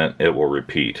 and then it will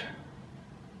repeat.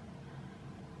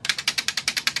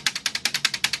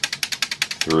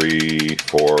 3,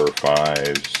 4,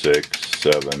 5, 6,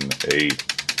 7, 8,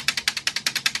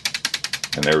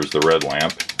 and there's the red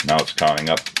lamp. Now it's counting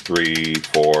up 3,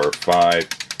 4, 5,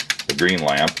 the green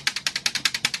lamp,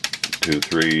 2,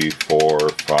 3, 4,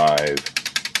 5,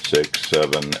 6,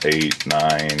 7, 8,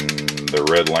 9, the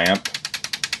red lamp,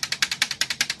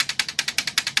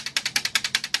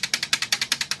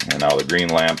 and now the green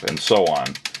lamp, and so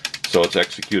on. So it's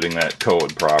executing that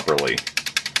code properly.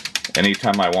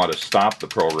 Anytime I want to stop the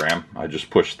program, I just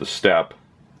push the step,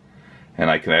 and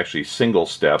I can actually single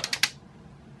step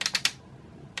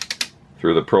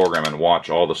through the program and watch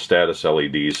all the status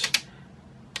LEDs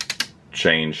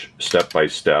change step by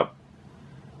step.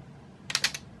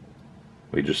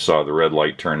 We just saw the red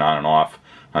light turn on and off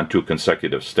on 2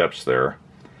 consecutive steps there.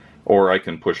 Or I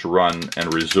can push run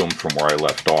and resume from where I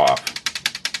left off.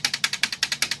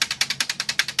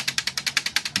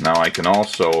 Now I can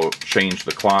also change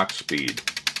the clock speed.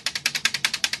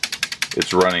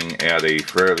 It's running at a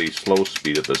fairly slow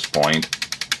speed at this point.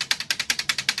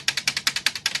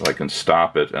 So I can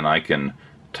stop it, and I can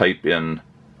type in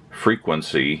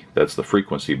frequency, that's the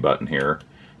frequency button here,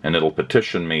 and it'll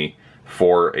petition me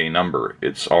for a number.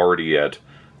 It's already at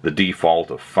the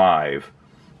default of 5.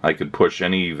 I could push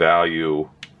any value,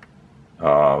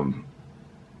 like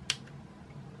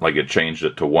it changed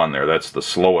it to 1 there. That's the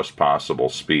slowest possible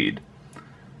speed.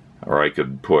 Or I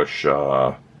could push, you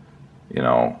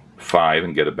know, 5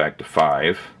 and get it back to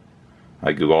 5.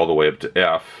 I could go all the way up to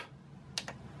F.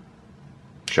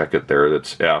 Check it there,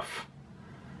 that's F.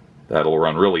 That'll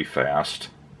run really fast.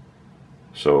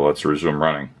 So let's resume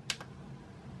running.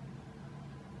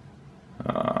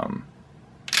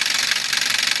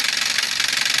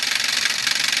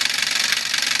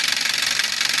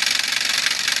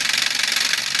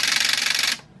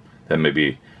 That may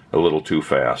be a little too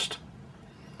fast.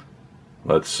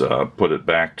 Let's put it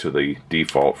back to the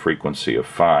default frequency of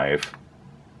 5.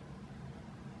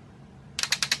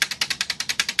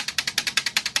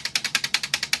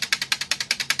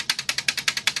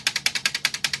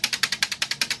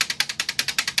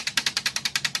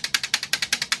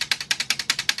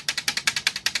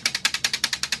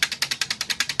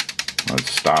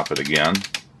 Let's stop it again,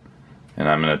 and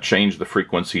I'm going to change the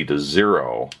frequency to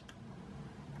 0,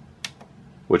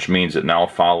 which means it now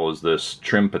follows this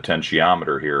trim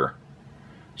potentiometer here.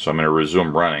 So I'm going to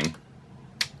resume running.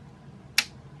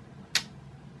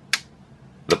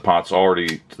 The pot's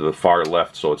already to the far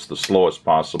left, so it's the slowest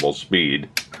possible speed,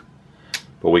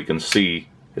 but we can see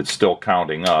it's still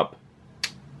counting up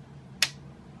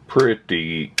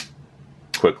pretty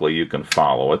quickly. You can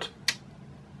follow it.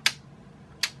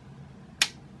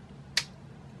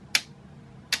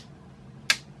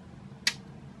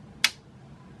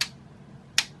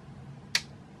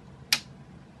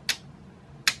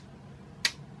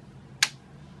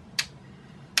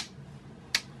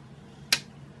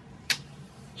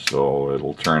 So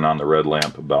it'll turn on the red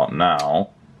lamp about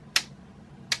now.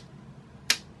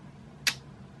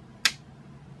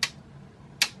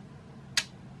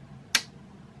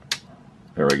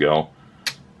 There we go.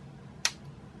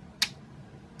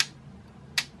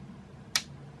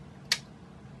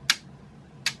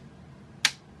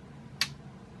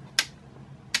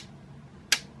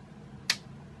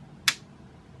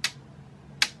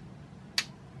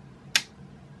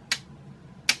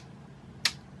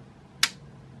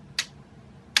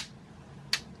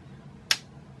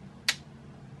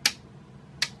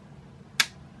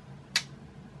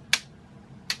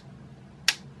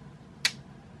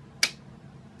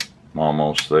 I'm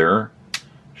almost there.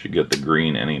 Should get the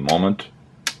green any moment.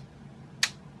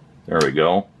 There we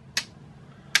go.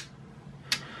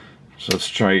 So let's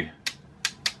try.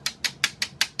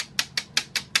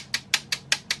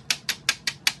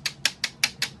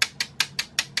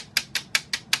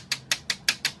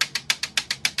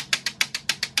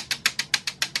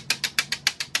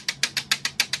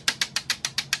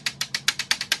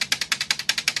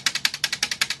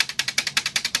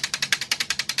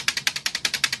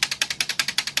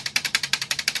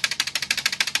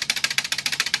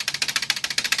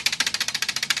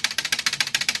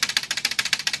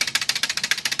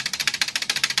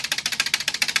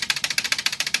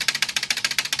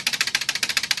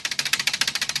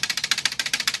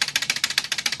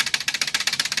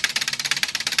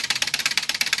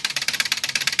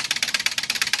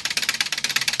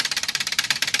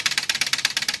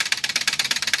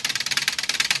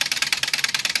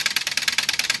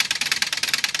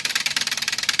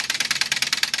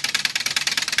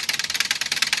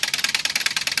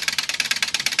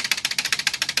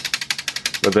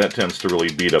 But that tends to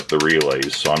really beat up the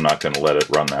relays, so I'm not going to let it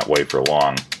run that way for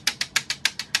long.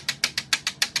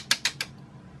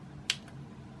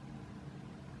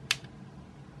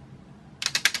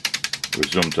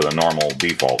 Resume to the normal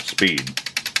default speed.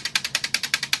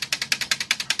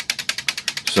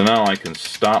 So now I can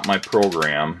stop my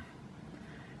program,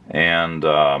 and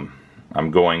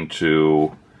I'm going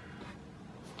to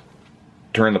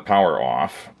turn the power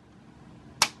off.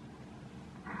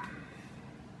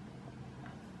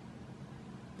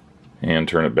 And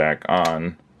turn it back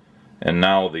on, and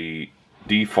now the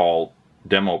default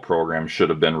demo program should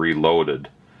have been reloaded,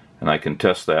 and I can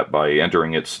test that by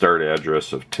entering its start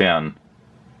address of 10.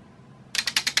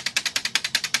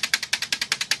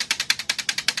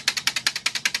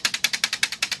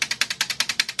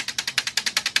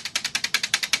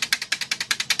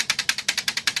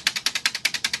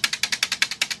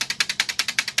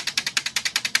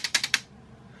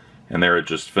 And there it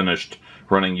just finished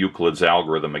running Euclid's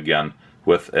algorithm again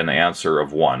with an answer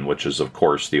of 1, which is of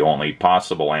course the only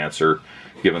possible answer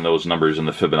given those numbers in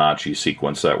the Fibonacci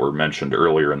sequence that were mentioned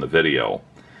earlier in the video.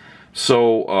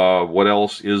 So what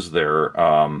else is there?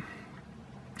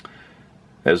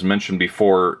 As mentioned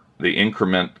before, the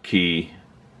increment key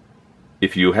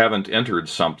if you haven't entered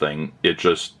something, it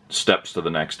just steps to the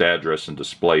next address and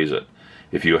displays it.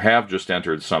 If you have just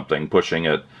entered something, pushing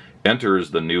it enters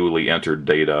the newly entered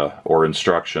data or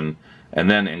instruction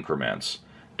and then increments.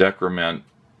 Decrement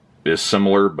is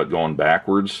similar but going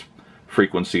backwards.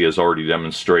 Frequency, is already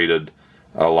demonstrated,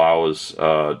 allows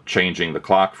changing the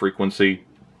clock frequency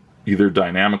either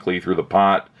dynamically through the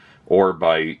pot or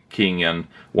by keying in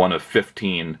one of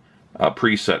 15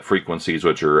 preset frequencies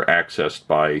which are accessed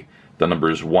by the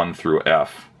numbers 1 through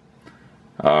F.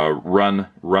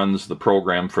 Runs the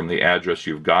program from the address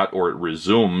you've got, or it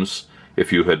resumes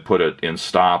if you had put it in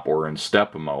stop or in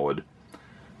step mode.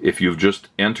 If you've just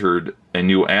entered a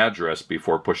new address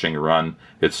before pushing run,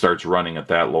 it starts running at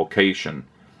that location.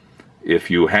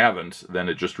 If you haven't, then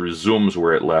it just resumes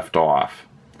where it left off.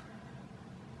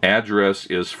 Address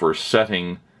is for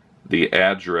setting the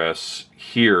address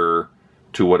here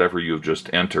to whatever you've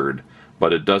just entered,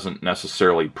 but it doesn't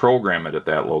necessarily program it at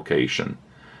that location.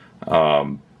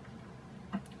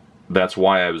 That's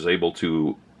why I was able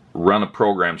to run a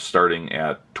program starting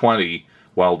at 20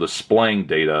 while displaying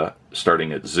data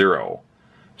starting at 0.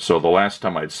 So the last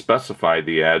time I'd specified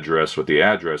the address with the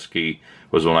address key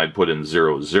was when I'd put in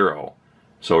 00.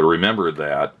 So to remember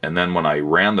that, and then when I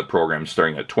ran the program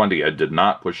starting at 20, I did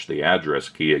not push the address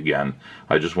key again.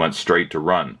 I just went straight to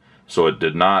run. So it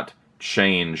did not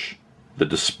change the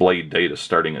displayed data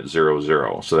starting at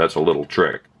 00. So that's a little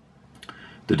trick.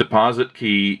 The deposit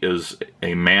key is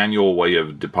a manual way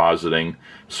of depositing,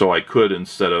 so I could,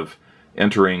 instead of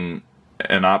entering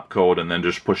an opcode and then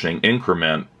just pushing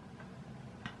increment,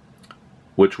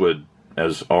 which would,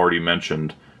 as already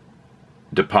mentioned,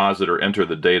 deposit or enter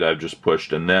the data I've just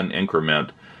pushed and then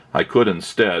increment, I could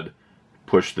instead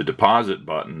push the deposit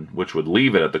button, which would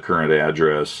leave it at the current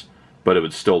address, but it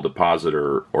would still deposit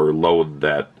or load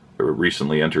that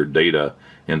recently entered data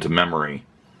into memory.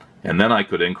 And then I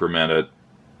could increment it,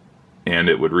 and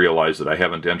it would realize that I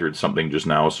haven't entered something just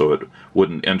now, so it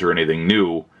wouldn't enter anything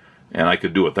new, and I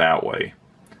could do it that way.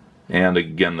 And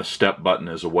again, the step button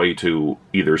is a way to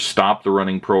either stop the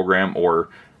running program or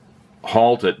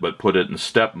halt it but put it in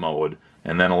step mode,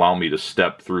 and then allow me to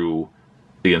step through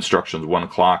the instructions one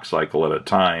clock cycle at a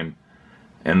time,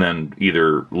 and then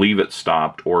either leave it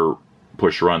stopped or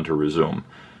push run to resume.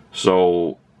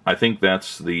 So I think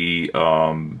that's the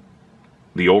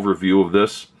overview of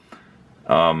this.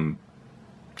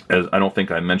 As I don't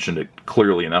think I mentioned it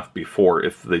clearly enough before,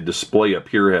 if the display up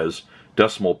here has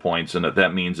decimal points in it,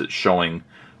 that means it's showing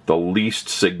the least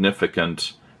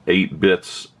significant 8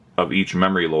 bits of each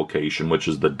memory location, which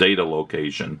is the data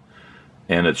location.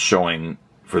 And it's showing,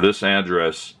 for this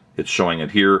address, it's showing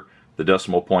it here. The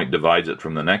decimal point divides it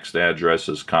from the next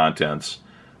address's contents,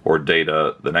 or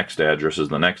data, the next address is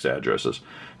the next addresses.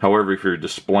 However, if you're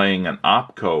displaying an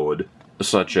opcode,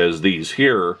 such as these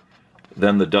here,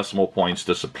 then the decimal points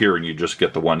disappear and you just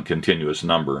get the one continuous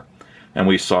number. And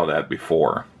we saw that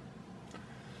before.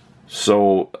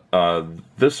 So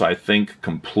this, I think,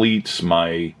 completes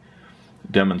my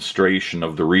demonstration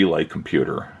of the relay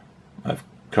computer. I've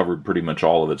covered pretty much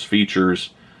all of its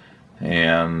features,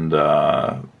 and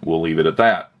we'll leave it at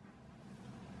that.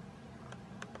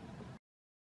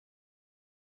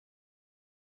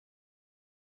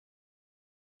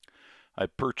 I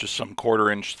purchased some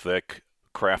 1/4-inch thick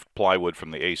craft plywood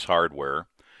from the Ace Hardware,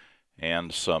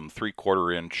 and some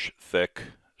 3/4-inch thick,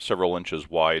 several inches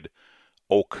wide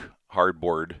oak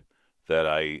hardboard that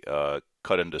I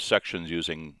cut into sections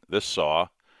using this saw,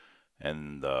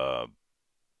 and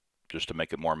just to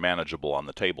make it more manageable on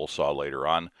the table saw later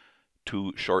on,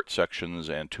 2 short sections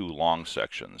and 2 long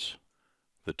sections.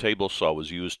 The table saw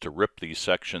was used to rip these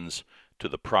sections to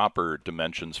the proper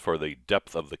dimensions for the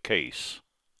depth of the case.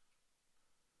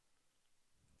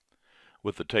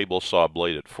 With the table saw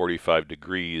blade at 45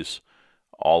 degrees,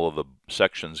 all of the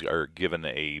sections are given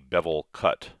a bevel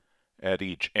cut at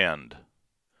each end.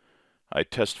 I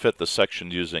test fit the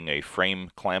sections using a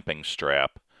frame clamping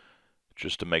strap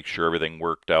just to make sure everything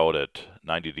worked out at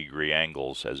 90-degree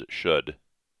angles as it should.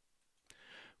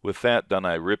 With that done,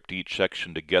 I ripped each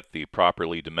section to get the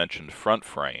properly dimensioned front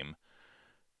frame,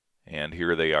 and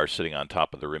here they are sitting on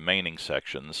top of the remaining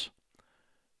sections.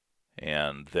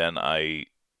 And then I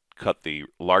cut the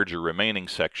larger remaining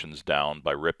sections down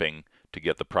by ripping to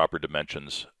get the proper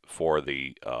dimensions for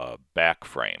the back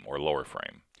frame or lower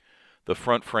frame. The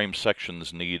front frame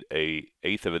sections need a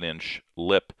 1/8 of an inch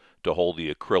lip to hold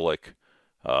the acrylic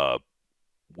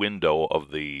window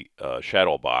of the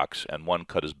shadow box, and one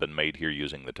cut has been made here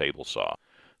using the table saw.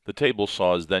 The table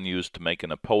saw is then used to make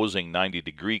an opposing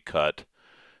 90-degree cut,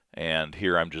 and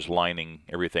here I'm just lining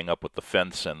everything up with the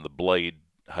fence and the blade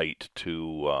height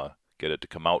to get it to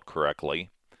come out correctly.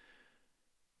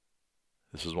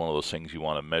 This is one of those things you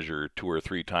want to measure 2 or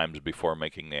 3 times before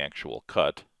making the actual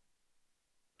cut.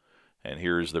 And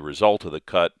here's the result of the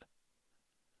cut.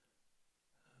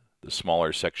 The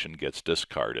smaller section gets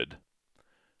discarded.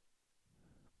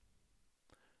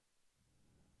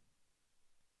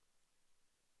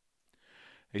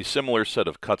 A similar set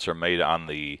of cuts are made on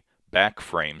the back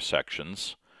frame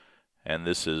sections, and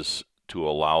this is to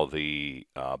allow the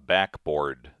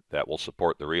backboard that will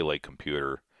support the relay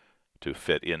computer to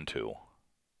fit into.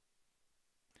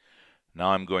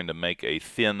 Now I'm going to make a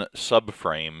thin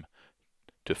subframe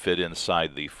to fit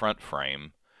inside the front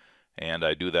frame, and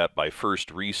I do that by first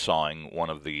resawing one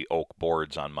of the oak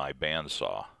boards on my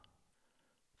bandsaw.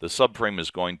 The subframe is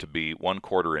going to be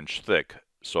 1/4 inch thick,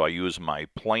 so I use my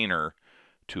planer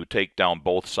to take down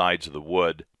both sides of the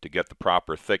wood to get the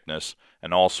proper thickness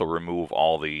and also remove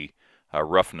all the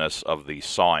roughness of the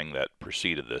sawing that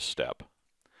preceded this step.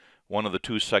 One of the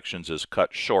 2 sections is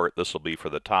cut short. This will be for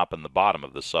the top and the bottom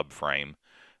of the subframe,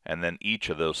 and then each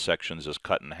of those sections is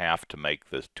cut in half to make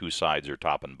the 2 sides or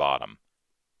top and bottom.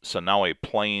 So now a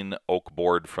plain oak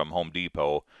board from Home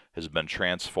Depot has been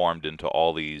transformed into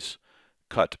all these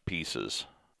cut pieces.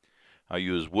 I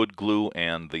use wood glue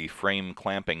and the frame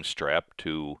clamping strap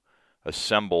to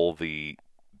assemble the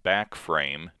back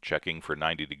frame, checking for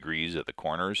 90 degrees at the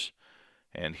corners.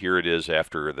 And here it is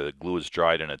after the glue is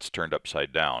dried and it's turned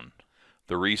upside down.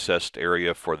 The recessed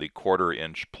area for the 1/4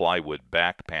 inch plywood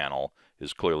back panel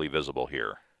is clearly visible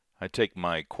here. I take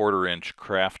my 1/4 inch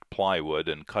craft plywood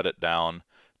and cut it down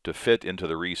to fit into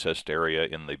the recessed area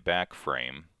in the back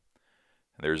frame.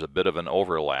 There's a bit of an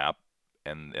overlap,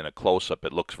 and in a close-up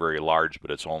it looks very large, but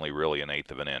it's only really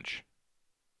 1/8 of an inch.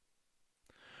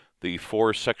 The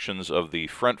 4 sections of the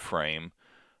front frame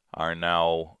are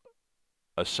now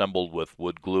assembled with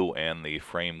wood glue and the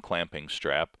frame clamping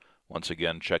strap, once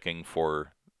again checking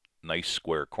for nice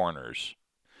square corners.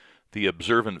 The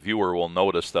observant viewer will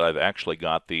notice that I've actually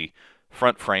got the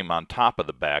front frame on top of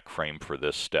the back frame for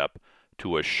this step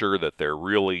to assure that they're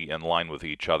really in line with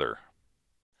each other.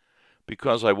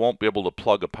 Because I won't be able to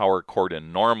plug a power cord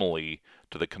in normally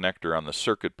to the connector on the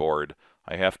circuit board,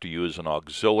 I have to use an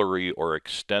auxiliary or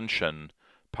extension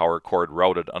power cord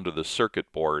routed under the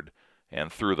circuit board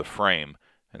and through the frame.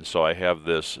 And so I have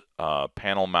this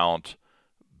panel mount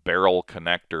barrel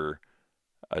connector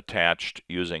attached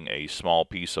using a small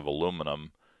piece of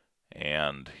aluminum,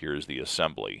 and here's the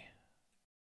assembly.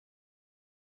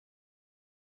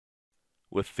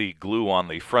 With the glue on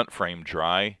the front frame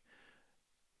dry,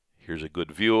 here's a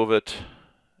good view of it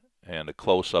and a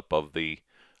close-up of the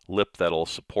lip that'll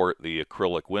support the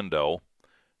acrylic window.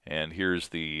 And here's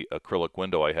the acrylic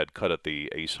window I had cut at the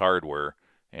Ace Hardware,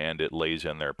 and it lays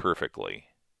in there perfectly.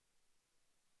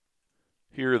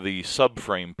 Here the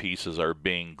subframe pieces are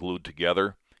being glued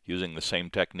together using the same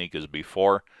technique as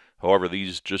before. However,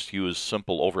 these just use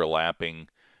simple overlapping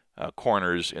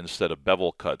corners instead of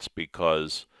bevel cuts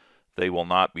because they will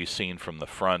not be seen from the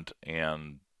front,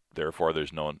 and therefore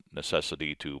there's no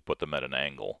necessity to put them at an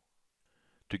angle.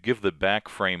 To give the back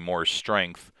frame more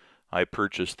strength, I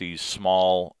purchased these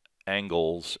small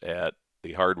angles at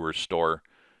the hardware store.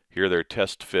 Here they're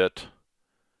test fit.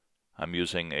 I'm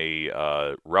using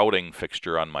a routing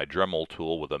fixture on my Dremel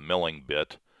tool with a milling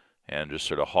bit and just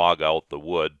sort of hog out the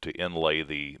wood to inlay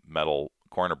the metal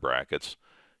corner brackets.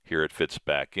 Here it fits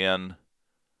back in.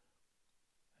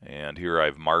 And here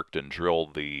I've marked and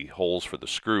drilled the holes for the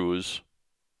screws.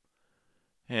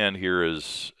 And here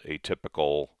is a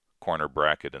typical corner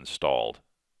bracket installed.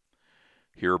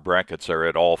 Here brackets are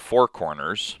at all 4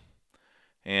 corners.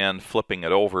 And flipping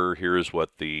it over, here's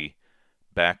what the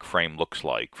back frame looks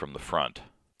like from the front.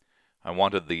 I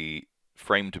wanted the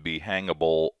frame to be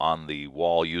hangable on the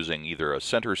wall using either a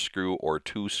center screw or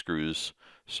 2 screws,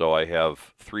 so I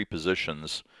have 3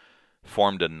 positions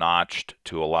formed and notched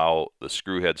to allow the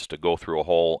screw heads to go through a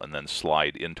hole and then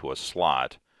slide into a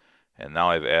slot. And now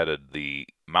I've added the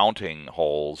mounting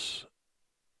holes,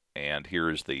 and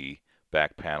here's the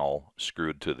back panel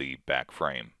screwed to the back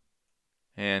frame.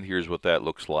 And here's what that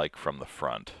looks like from the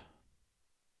front.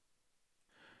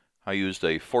 I used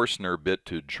a Forstner bit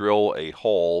to drill a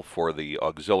hole for the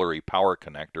auxiliary power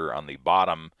connector on the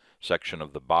bottom section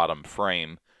of the bottom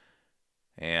frame,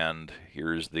 and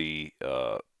here's the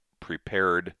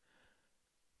prepared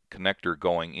connector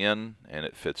going in, and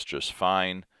it fits just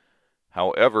fine.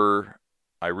 However,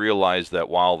 I realized that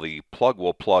while the plug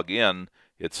will plug in,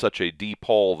 it's such a deep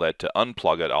hole that to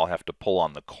unplug it I'll have to pull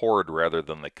on the cord rather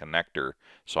than the connector,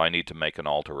 so I need to make an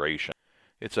alteration.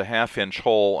 It's a 1/2 inch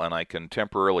hole, and I can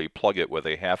temporarily plug it with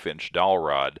a 1/2 inch dowel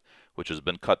rod, which has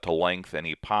been cut to length and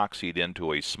epoxied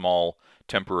into a small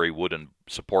temporary wooden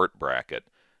support bracket,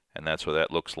 and that's what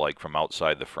that looks like from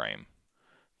outside the frame.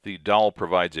 The dowel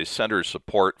provides a center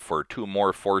support for two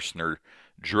more Forstner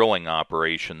drilling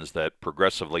operations that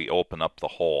progressively open up the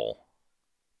hole.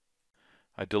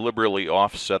 I deliberately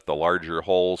offset the larger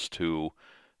holes to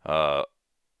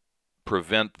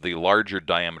prevent the larger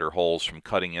diameter holes from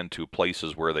cutting into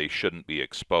places where they shouldn't be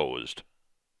exposed.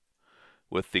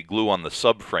 With the glue on the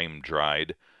subframe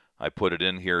dried, I put it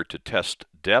in here to test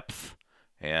depth,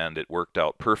 and it worked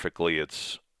out perfectly.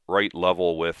 It's right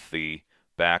level with the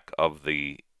back of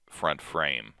the front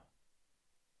frame.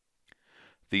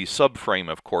 The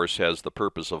subframe, of course, has the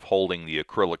purpose of holding the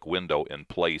acrylic window in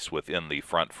place within the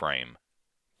front frame.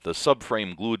 The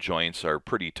subframe glue joints are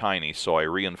pretty tiny, so I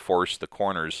reinforced the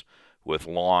corners with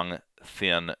long,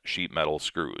 thin sheet metal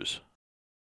screws.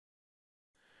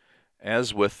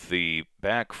 As with the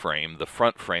back frame, the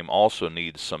front frame also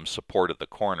needs some support at the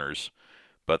corners,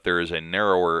 but there is a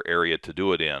narrower area to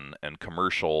do it in, and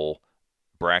commercial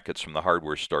brackets from the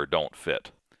hardware store don't fit.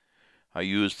 I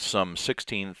used some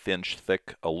 16th inch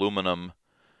thick aluminum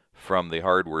from the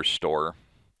hardware store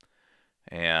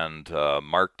and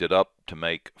marked it up to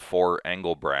make 4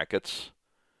 angle brackets,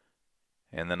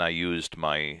 and then I used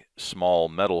my small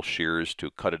metal shears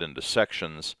to cut it into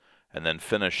sections and then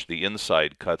finish the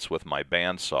inside cuts with my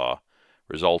bandsaw,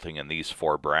 resulting in these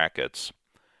 4 brackets.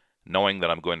 Knowing that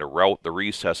I'm going to route the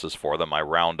recesses for them, I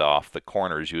round off the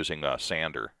corners using a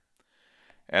sander.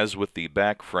 As with the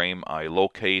back frame, I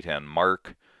locate and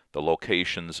mark the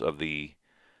locations of the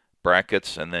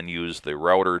brackets and then use the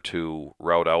router to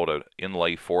route out an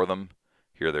inlay for them.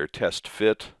 Here they're test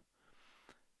fit,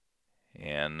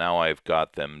 and now I've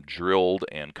got them drilled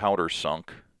and countersunk,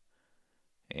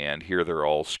 and here they're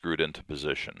all screwed into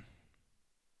position.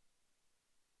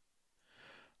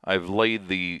 I've laid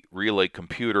the relay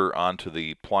computer onto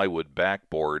the plywood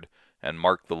backboard and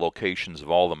marked the locations of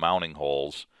all the mounting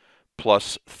holes,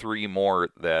 plus 3 more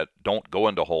that don't go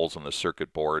into holes on the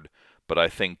circuit board, but I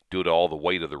think due to all the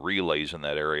weight of the relays in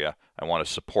that area, I want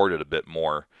to support it a bit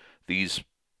more. These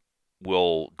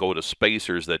will go to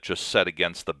spacers that just set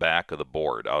against the back of the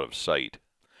board out of sight.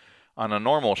 On a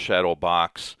normal shadow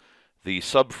box, the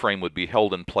subframe would be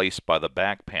held in place by the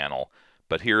back panel,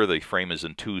 but here the frame is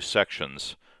in 2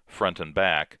 sections, front and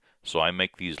back, so I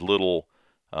make these little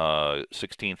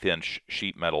 16th inch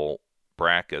sheet metal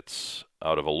brackets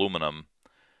out of aluminum,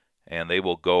 and they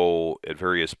will go at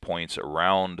various points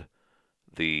around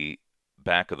the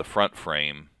back of the front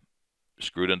frame,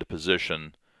 screwed into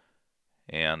position,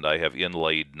 and I have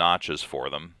inlaid notches for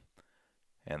them,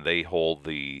 and they hold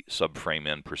the subframe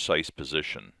in precise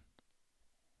position.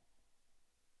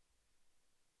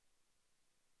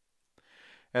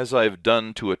 As I've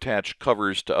done to attach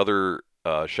covers to other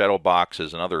shadow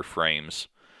boxes and other frames,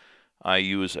 I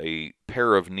use a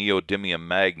pair of neodymium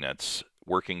magnets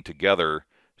working together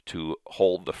to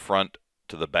hold the front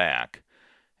to the back.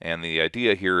 And the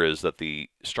idea here is that the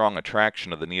strong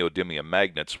attraction of the neodymium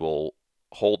magnets will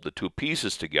hold the 2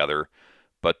 pieces together,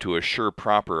 but to assure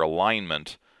proper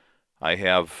alignment, I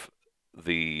have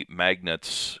the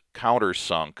magnets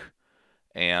countersunk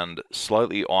and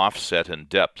slightly offset in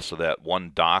depth so that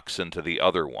one docks into the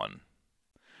other one.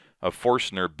 A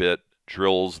Forstner bit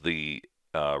drills the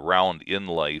round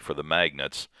inlay for the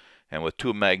magnets, and with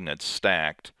 2 magnets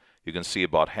stacked, you can see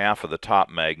about half of the top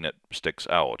magnet sticks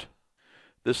out.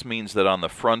 This means that on the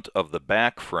front of the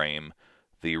back frame,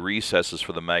 the recesses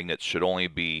for the magnets should only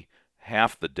be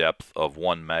half the depth of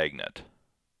 1 magnet.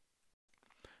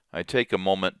 I take a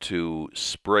moment to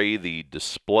spray the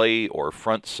display or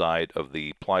front side of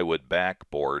the plywood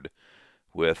backboard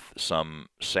with some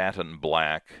satin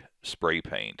black spray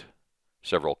paint,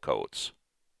 several coats.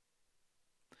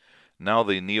 Now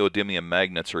the neodymium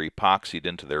magnets are epoxied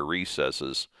into their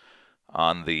recesses.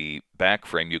 On the back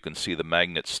frame you can see the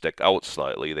magnets stick out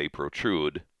slightly, they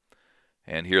protrude,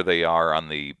 and here they are on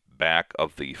the back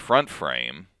of the front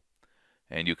frame,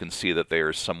 and you can see that they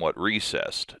are somewhat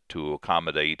recessed to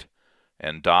accommodate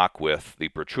and dock with the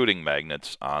protruding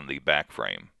magnets on the back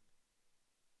frame.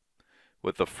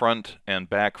 With the front and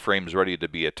back frames ready to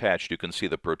be attached, you can see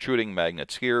the protruding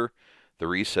magnets here, the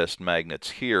recessed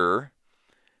magnets here,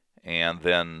 and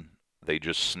then they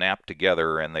just snap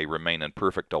together and they remain in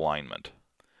perfect alignment.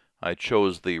 I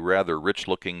chose the rather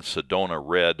rich-looking Sedona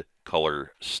red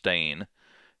color stain,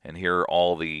 and here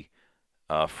all the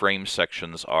frame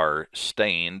sections are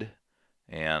stained,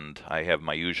 and I have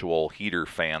my usual heater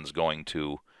fans going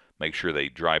to make sure they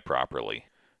dry properly.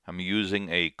 I'm using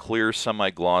a clear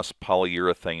semi-gloss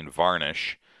polyurethane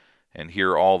varnish, and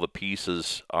here all the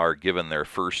pieces are given their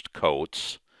first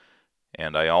coats,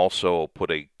 And I also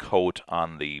put a coat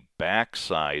on the back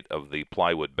side of the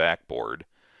plywood backboard,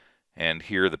 and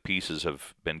here the pieces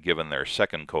have been given their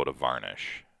second coat of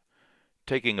varnish.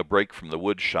 Taking a break from the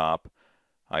wood shop,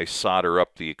 I solder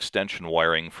up the extension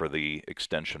wiring for the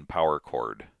extension power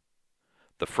cord.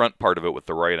 The front part of it with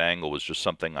the right angle was just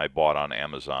something I bought on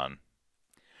Amazon.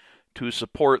 To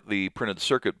support the printed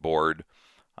circuit board,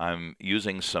 I'm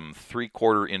using some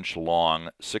 3/4 inch long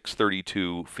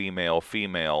 632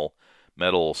 female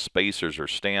metal spacers or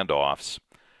standoffs,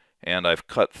 and I've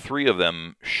cut 3 of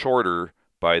them shorter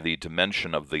by the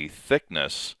dimension of the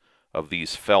thickness of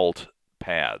these felt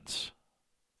pads.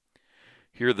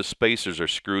 Here the spacers are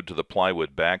screwed to the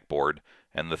plywood backboard,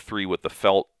 and the 3 with the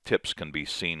felt tips can be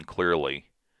seen clearly.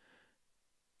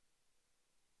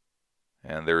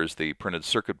 And there's the printed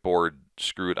circuit board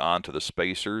screwed onto the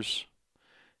spacers,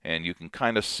 and you can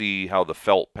kind of see how the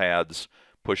felt pads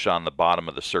push on the bottom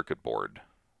of the circuit board.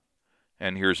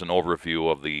 And here's an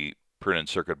overview of the printed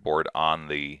circuit board on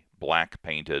the black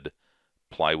painted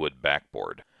plywood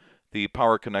backboard. The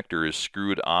power connector is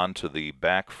screwed onto the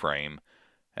back frame,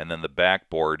 and then the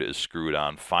backboard is screwed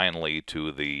on finally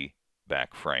to the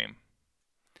back frame.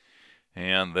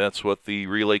 And that's what the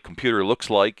relay computer looks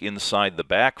like inside the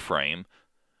back frame.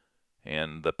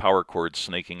 And the power cord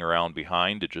snaking around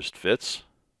behind, it just fits.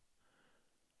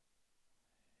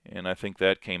 And I think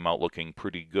that came out looking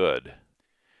pretty good.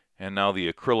 And now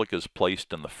the acrylic is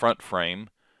placed in the front frame,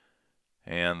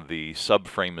 and the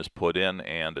subframe is put in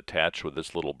and attached with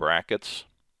its little brackets.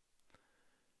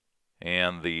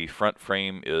 And the front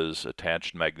frame is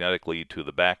attached magnetically to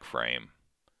the back frame.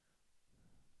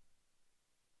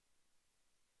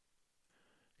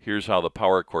 Here's how the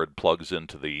power cord plugs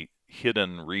into the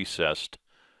hidden recessed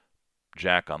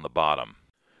jack on the bottom.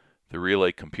 The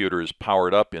relay computer is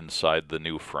powered up inside the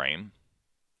new frame.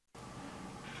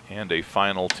 And a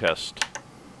final test.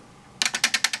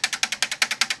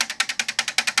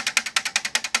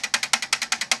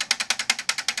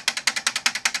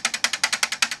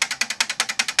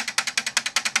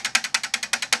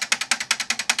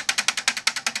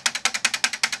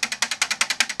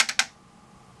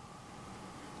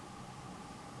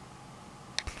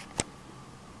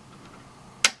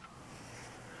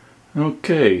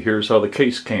 Okay, here's how the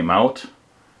case came out.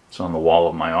 It's on the wall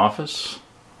of my office.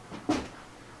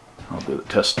 I'll do the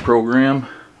test program.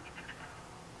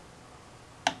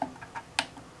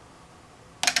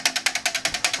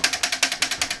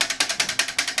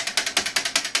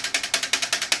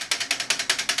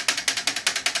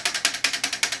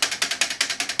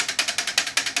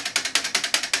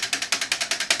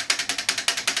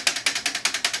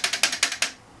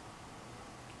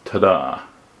 Ta-da!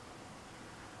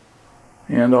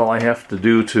 And all I have to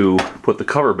do to put the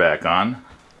cover back on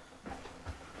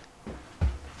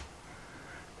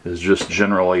is just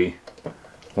generally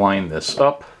line this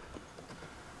up,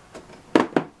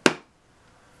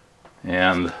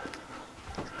 and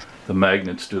the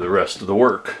magnets do the rest of the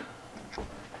work.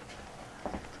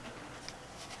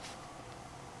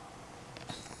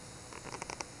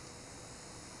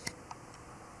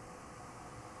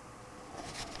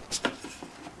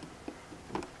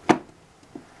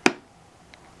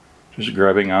 Just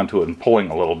grabbing onto it and pulling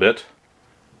a little bit,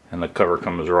 and the cover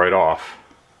comes right off.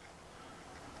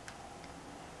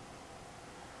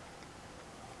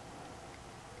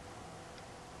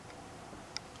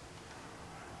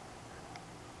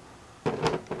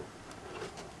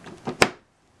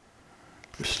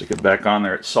 Just stick it back on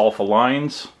there, it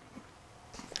self-aligns.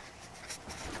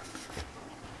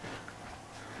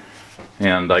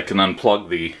 And I can unplug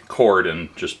the cord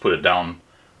and just put it down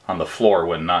on the floor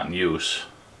when not in use.